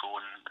with people,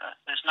 and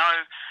there's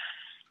no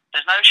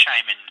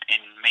shame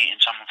in meeting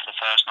someone for the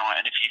first night,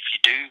 and if you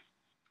do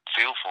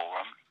feel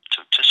for them,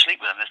 to sleep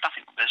with them, there's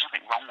nothing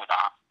wrong with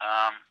that.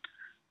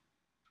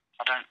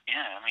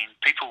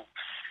 People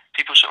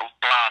sort of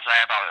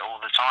blasé about it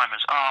all the time as,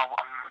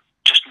 I'm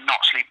just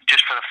not sleeping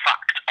just for the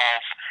fact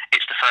of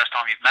it's the first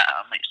time you've met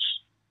them.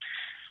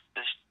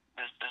 There's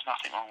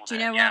nothing wrong with it.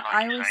 Do you know what?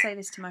 I always say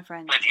this to my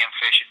friends. Plenty of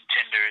Fish and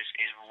Tinder is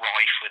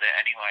rife with it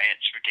anyway.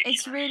 It's ridiculous.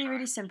 It's really,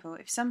 really simple.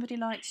 If somebody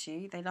likes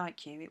you, they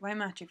like you. It won't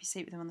matter if you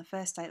sleep with them on the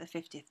first date or the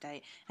 50th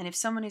date. And if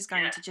someone is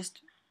going to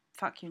just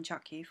fuck you and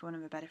chuck you, for want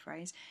of a better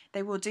phrase,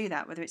 they will do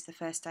that, whether it's the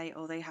first date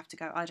or they have to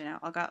go, I don't know,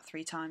 I'll go out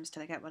 3 times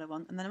till I get what I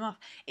want and then I'm off.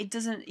 It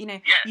doesn't,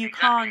 you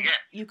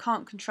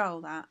can't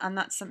control that, and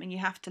that's something you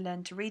have to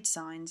learn to read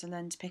signs and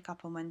learn to pick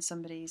up on when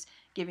somebody's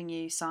giving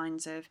you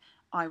signs of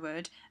I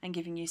would, and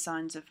giving you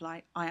signs of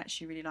like, I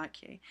actually really like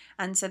you.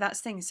 And so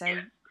that's the thing.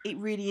 So it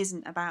really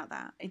isn't about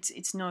that.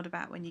 It's not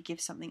about when you give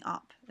something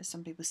up, as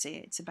some people see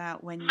it. It's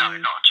about when not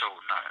at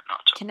all.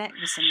 Connect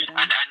with somebody.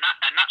 And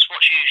that's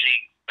what's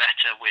usually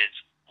better with,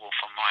 well,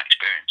 from my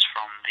experience,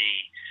 from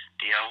the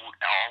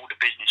older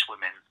business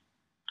women.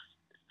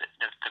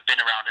 They've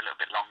been around a little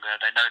bit longer.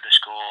 They know the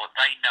score.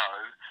 They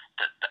know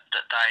that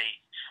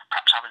they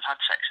perhaps haven't had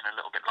sex in a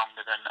little bit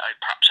longer than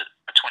perhaps a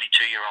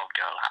 22-year-old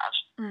girl has.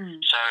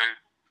 So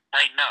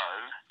they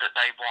know that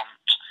they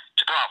want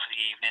to go out for the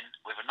evening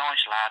with a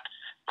nice lad,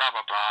 blah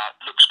blah blah,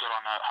 looks good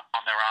on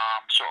their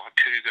arm, sort of a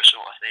cougar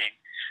sort of thing,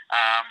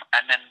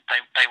 and then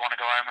they want to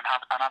go home and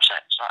have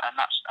sex, and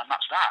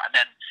that's that. And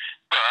then,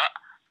 but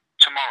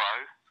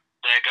tomorrow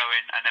they're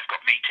going and they've got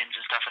meetings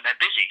and stuff, and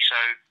they're busy,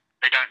 so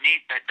they don't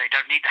need the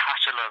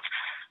hassle of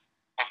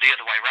the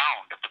other way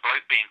round, of the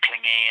bloke being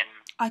clingy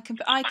and I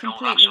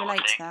completely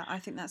relate to that. I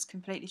think that's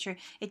completely true.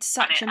 It's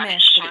such a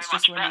myth, but it's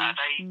just women.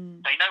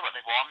 They know what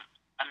they want,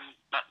 and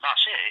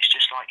that's it. It's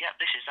just like, yeah,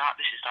 this is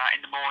that. In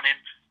the morning,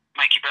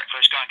 make your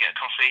breakfast, go and get a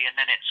coffee, and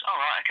then it's, all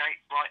right,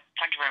 okay, right,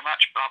 thank you very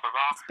much, blah, blah,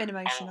 blah. It's been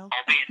emotional.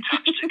 I'll be in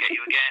touch to get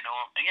you again,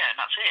 and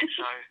that's it.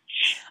 So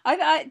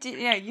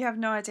you have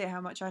no idea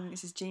how much I think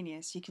this is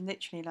genius. You can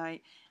literally,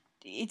 like,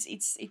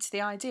 it's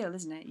the ideal,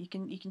 isn't it? You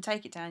can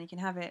take it down, you can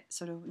have it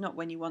sort of, not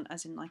when you want,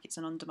 as in like it's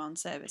an on-demand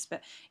service,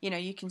 but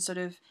you can sort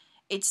of,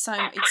 it's so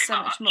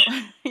much more.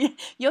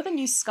 You're the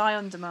new Sky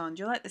on demand.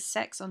 You're like the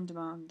sex on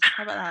demand.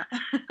 How about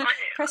that?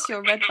 Press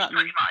your red button.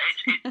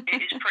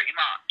 It is pretty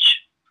much.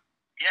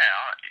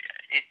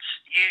 Yeah, it's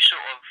you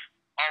sort of.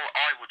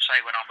 I would say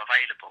when I'm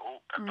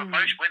available, but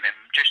most women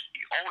just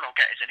all I'll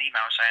get is an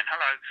email saying,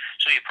 "Hello,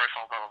 saw your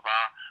profile, blah blah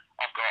blah.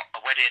 I've got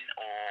a wedding,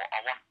 or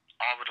I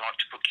would like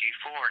to book you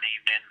for an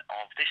evening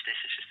of this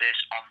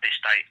on this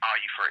date. Are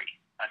you free?"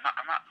 And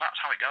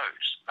that's how it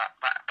goes.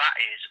 That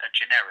is a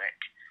generic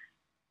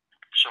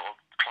sort of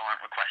client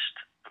request,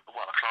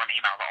 well, a client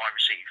email that I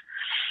receive.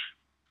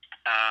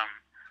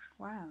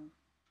 Wow.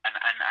 And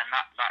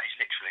that is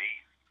literally,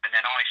 and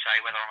then I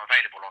say whether I'm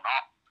available or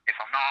not. If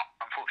I'm not,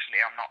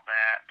 unfortunately, I'm not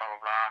there, blah,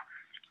 blah, blah.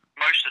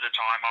 Most of the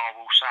time I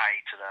will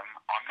say to them,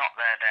 I'm not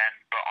there then,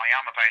 but I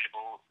am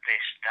available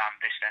this,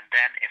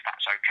 then, if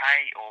that's okay.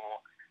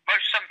 Or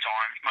most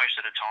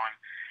of the time,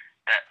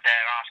 that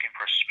they're asking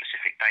for a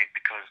specific date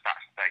because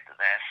that's the date that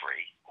they're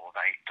free or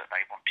that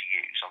they want to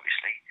use,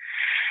 obviously.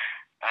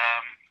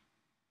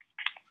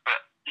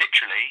 But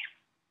literally,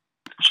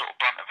 the sort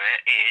of brunt of it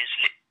is,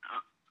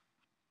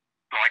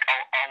 like,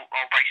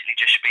 I'll basically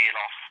just spiel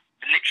off.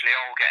 Literally,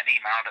 I'll get an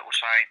email that will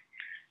say,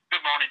 "Good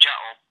morning, Jack,"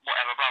 or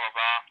whatever, blah, blah,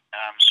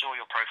 blah. Saw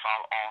your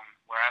profile on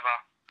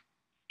wherever.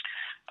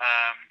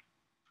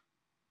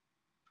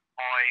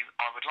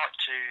 I would like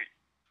to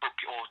book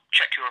or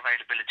check your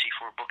availability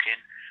for a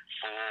booking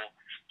for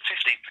the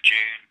 15th of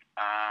June.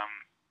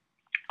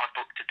 I've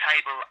booked a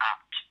table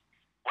at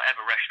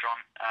whatever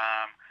restaurant,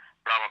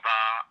 blah, blah,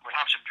 blah. We'll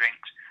have some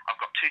drinks. I've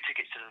got 2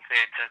 tickets to the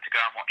theatre to go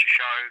and watch a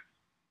show.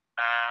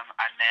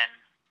 And then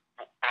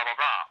blah, blah,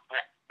 blah.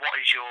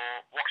 What's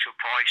your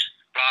price?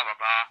 Blah, blah,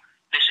 blah.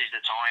 This is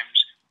the times.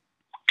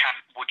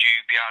 Would you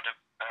be able to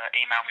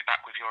email me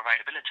back with your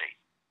availability?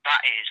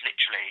 That is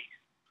literally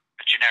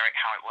a generic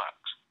how it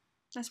works.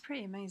 That's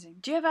pretty amazing.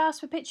 Do you ever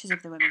ask for pictures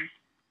of the women?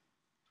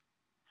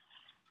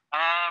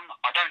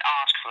 I don't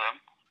ask for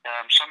them.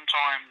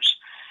 Sometimes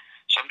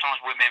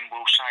women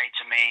will say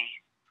to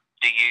me,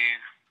 "Do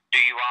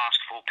you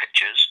ask for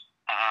pictures?"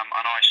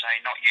 And I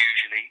say not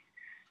usually,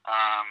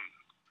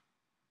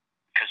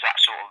 because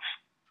that's sort of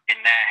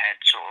in their head,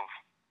 sort of.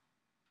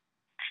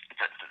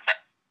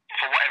 That,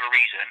 for whatever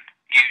reason,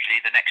 usually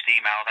the next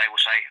email they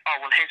will say, "Oh,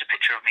 well, here's a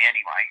picture of me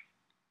anyway."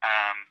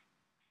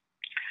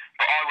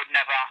 But I would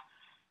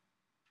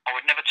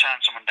never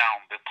turn someone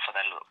down for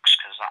their looks,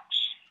 because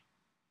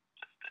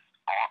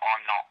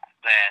I'm not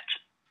there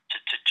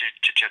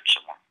to judge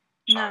someone.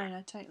 So,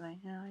 No, totally.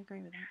 Yeah, I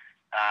agree with that.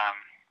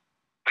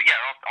 But yeah,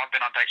 I've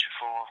been on dates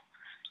before.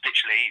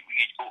 Literally,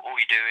 all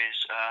you do is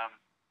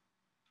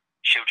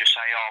she'll just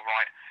say, "Oh,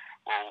 right,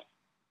 well,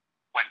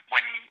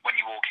 when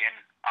you walk in,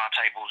 our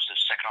table's the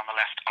second on the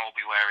left. I'll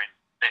be wearing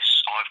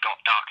this. I've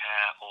got dark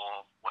hair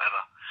or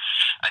whatever."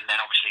 And then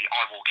obviously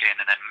I walk in,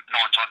 and then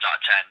 9 times out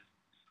of 10,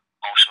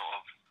 I'll sort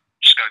of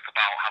scope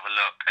about, have a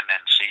look, and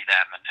then see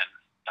them, and then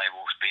they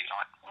will be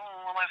like,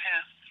 "Oh, I'm over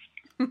here."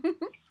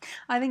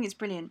 I think it's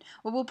brilliant.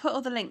 Well, we'll put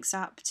all the links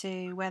up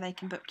to where they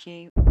can book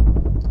you.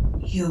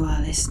 You are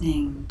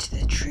listening to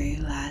the True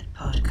Lad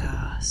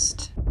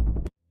Podcast.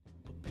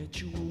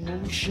 Perpetual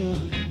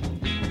motion,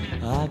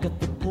 I got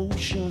the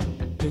potion.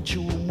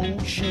 Perpetual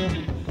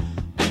motion,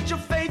 put your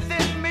faith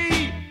in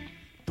me.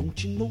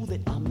 Don't you know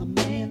that I'm the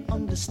man?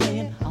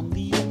 Understand, I'm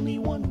the only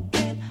one who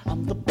can.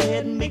 I'm the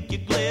bad, make you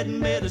glad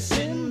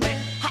medicine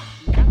man. Ha!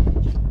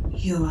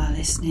 You are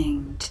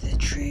listening to the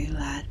True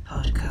Lad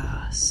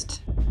Podcast.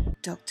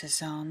 Dr.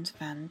 Zand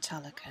van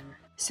Tulleken.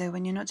 So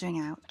when you're not doing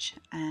Ouch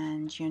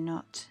and you're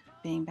not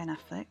being Ben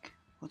Affleck,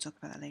 we'll talk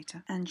about that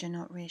later, and you're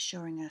not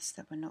reassuring us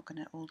that we're not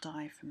going to all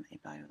die from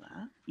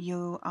Ebola,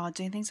 you are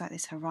doing things like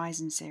this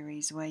Horizon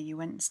series where you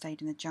went and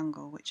stayed in the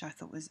jungle, which I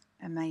thought was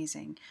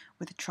amazing,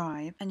 with a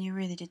tribe, and you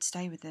really did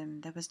stay with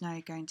them. There was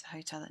no going to the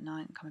hotel at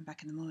night and coming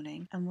back in the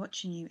morning, and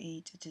watching you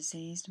eat a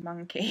diseased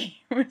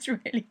monkey was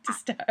really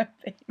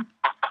disturbing.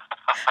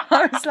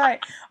 I was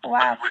like,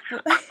 wow.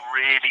 I'm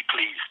really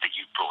pleased that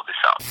you brought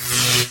this up.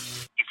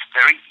 It's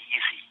very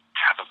easy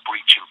to have a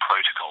breach in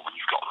protocol when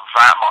you've got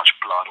that much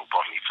blood or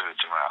bodily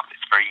fluids around.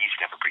 It's very easy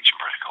to have a breach in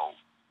protocol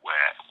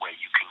where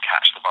you can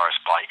catch the virus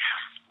by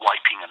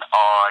wiping an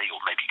eye or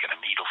maybe get a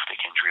needle stick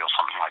injury or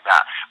something like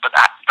that. But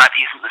that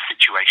isn't the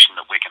situation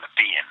that we're going to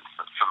be in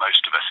for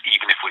most of us,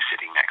 even if we're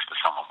sitting next to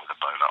someone with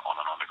Ebola on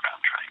an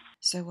underground train.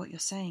 So what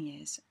you're saying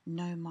is,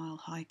 no Mile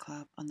High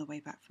Club on the way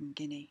back from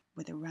Guinea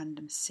with a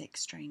random sick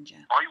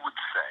stranger. I would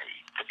say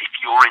that if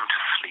you're into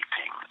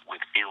sleeping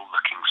with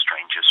ill-looking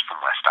strangers from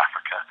West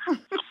Africa,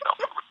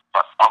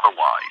 but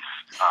otherwise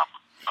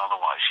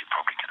you're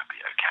probably going to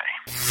be okay.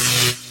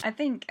 I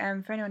think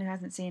for anyone who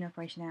hasn't seen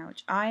Operation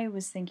Ouch, I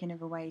was thinking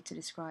of a way to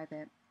describe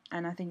it,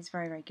 and I think it's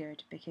very, very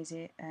good, because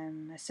it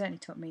has certainly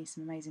taught me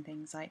some amazing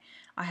things. Like,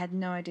 I had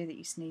no idea that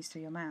you sneeze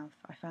through your mouth.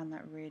 I found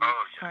that really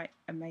quite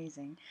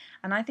amazing.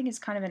 And I think it's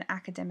kind of an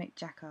academic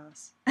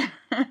jackass.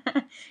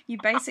 You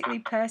basically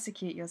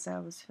persecute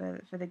yourselves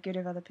for the good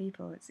of other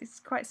people. It's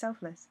quite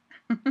selfless.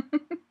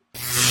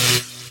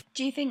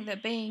 Do you think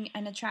that being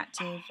an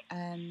attractive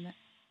Ben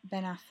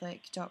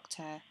Affleck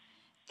doctor,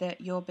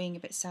 that you're being a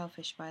bit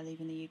selfish by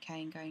leaving the UK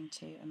and going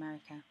to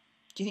America?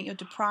 Do you think you're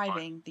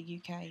depriving the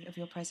UK of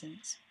your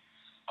presence?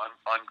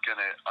 I'm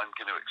gonna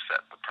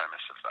accept the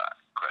premise of that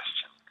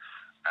question,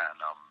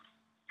 and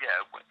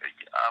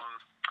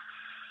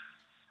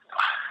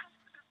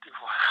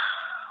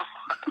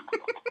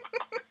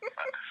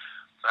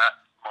that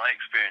my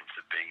experience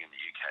of being in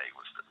the UK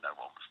was that no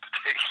one was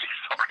particularly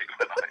sorry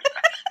when I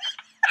left.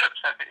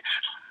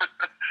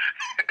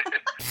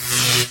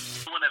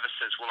 No one ever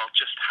says, "Well, I'll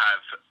just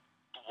have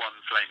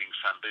flaming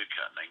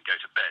sambuca and then go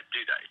to bed,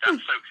 do they?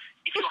 So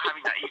if you're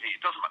having that evening,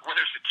 it doesn't matter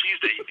whether it's a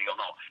Tuesday evening or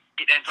not,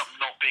 it ends up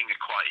not being a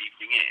quiet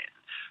evening in.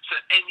 So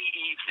any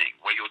evening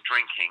where you're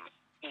drinking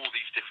all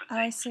these different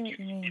things, I see what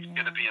you mean, it's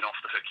going to be an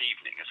off-the-hook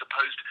evening, as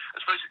opposed,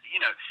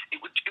 you know,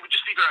 it would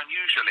just be very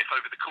unusual if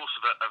over the course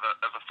of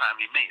a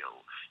family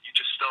meal, you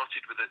just started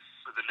with a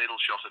little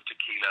shot of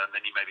tequila, and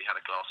then you maybe had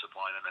a glass of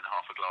wine, and then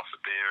half a glass of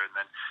beer, and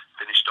then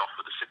finished off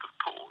with a sip of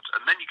port,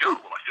 and then you go,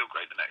 oh, well, I feel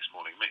great the next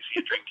morning, makes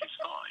your drink is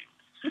fine.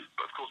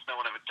 But of course, no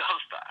one ever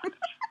does that.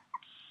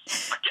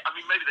 I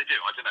mean, maybe they do.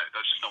 I don't know.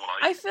 That's just not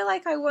what I feel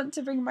like I want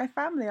to bring my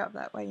family up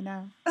that way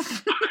now.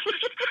 just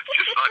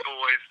like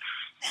always.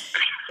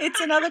 It's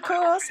another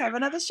course. Have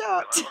another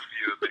shot. I offer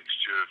you a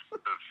mixture of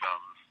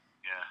rum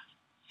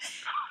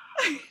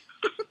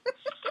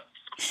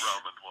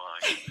and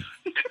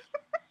wine.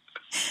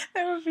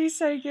 That would be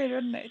so good,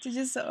 wouldn't it? To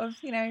just sort of,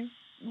 you know,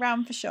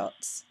 round for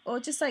shots, or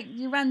just like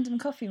your random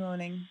coffee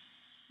morning.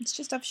 It's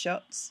just have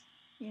shots,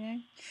 you know.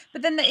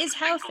 But then it is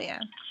healthier.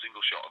 A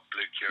single shot of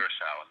blue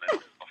curacao and then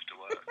off to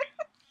work.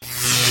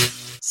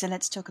 So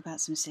let's talk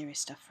about some serious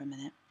stuff for a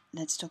minute.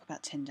 Let's talk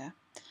about Tinder.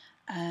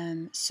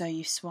 So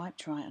you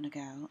swiped right on a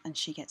girl and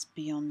she gets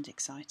beyond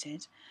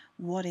excited.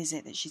 What is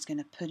it that she's going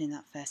to put in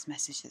that first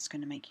message that's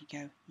going to make you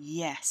go,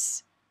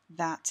 yes,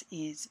 that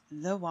is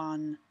the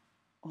one,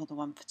 or the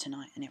one for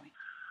tonight anyway?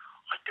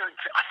 I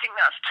think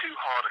that's too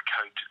hard a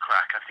code to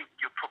crack. I think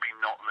you're probably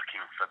not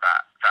looking for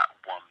that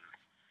one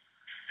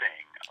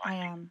thing. I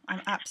am.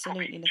 I'm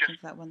absolutely looking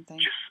for that one thing.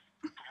 Just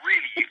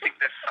really, you think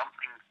there's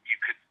something you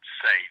could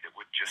say that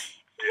would just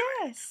do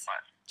Yes. it?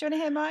 Like, Do you want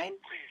to hear mine?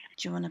 really?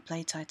 Do you want to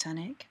play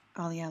Titanic?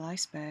 I'll yell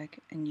iceberg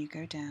and you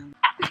go down.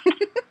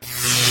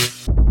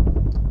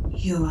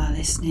 You are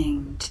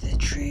listening to the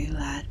True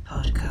Lad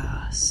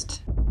Podcast.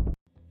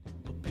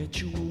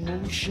 Perpetual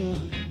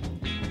motion,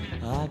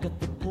 I got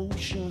the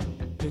potion.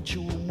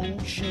 Perpetual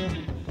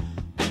motion,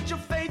 put your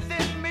faith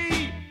in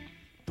me.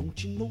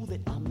 Don't you know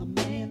that I'm the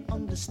man?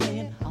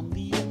 Understand, I'm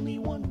the only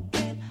one who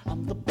can.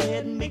 I'm the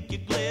bad, make you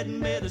glad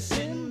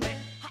medicine man.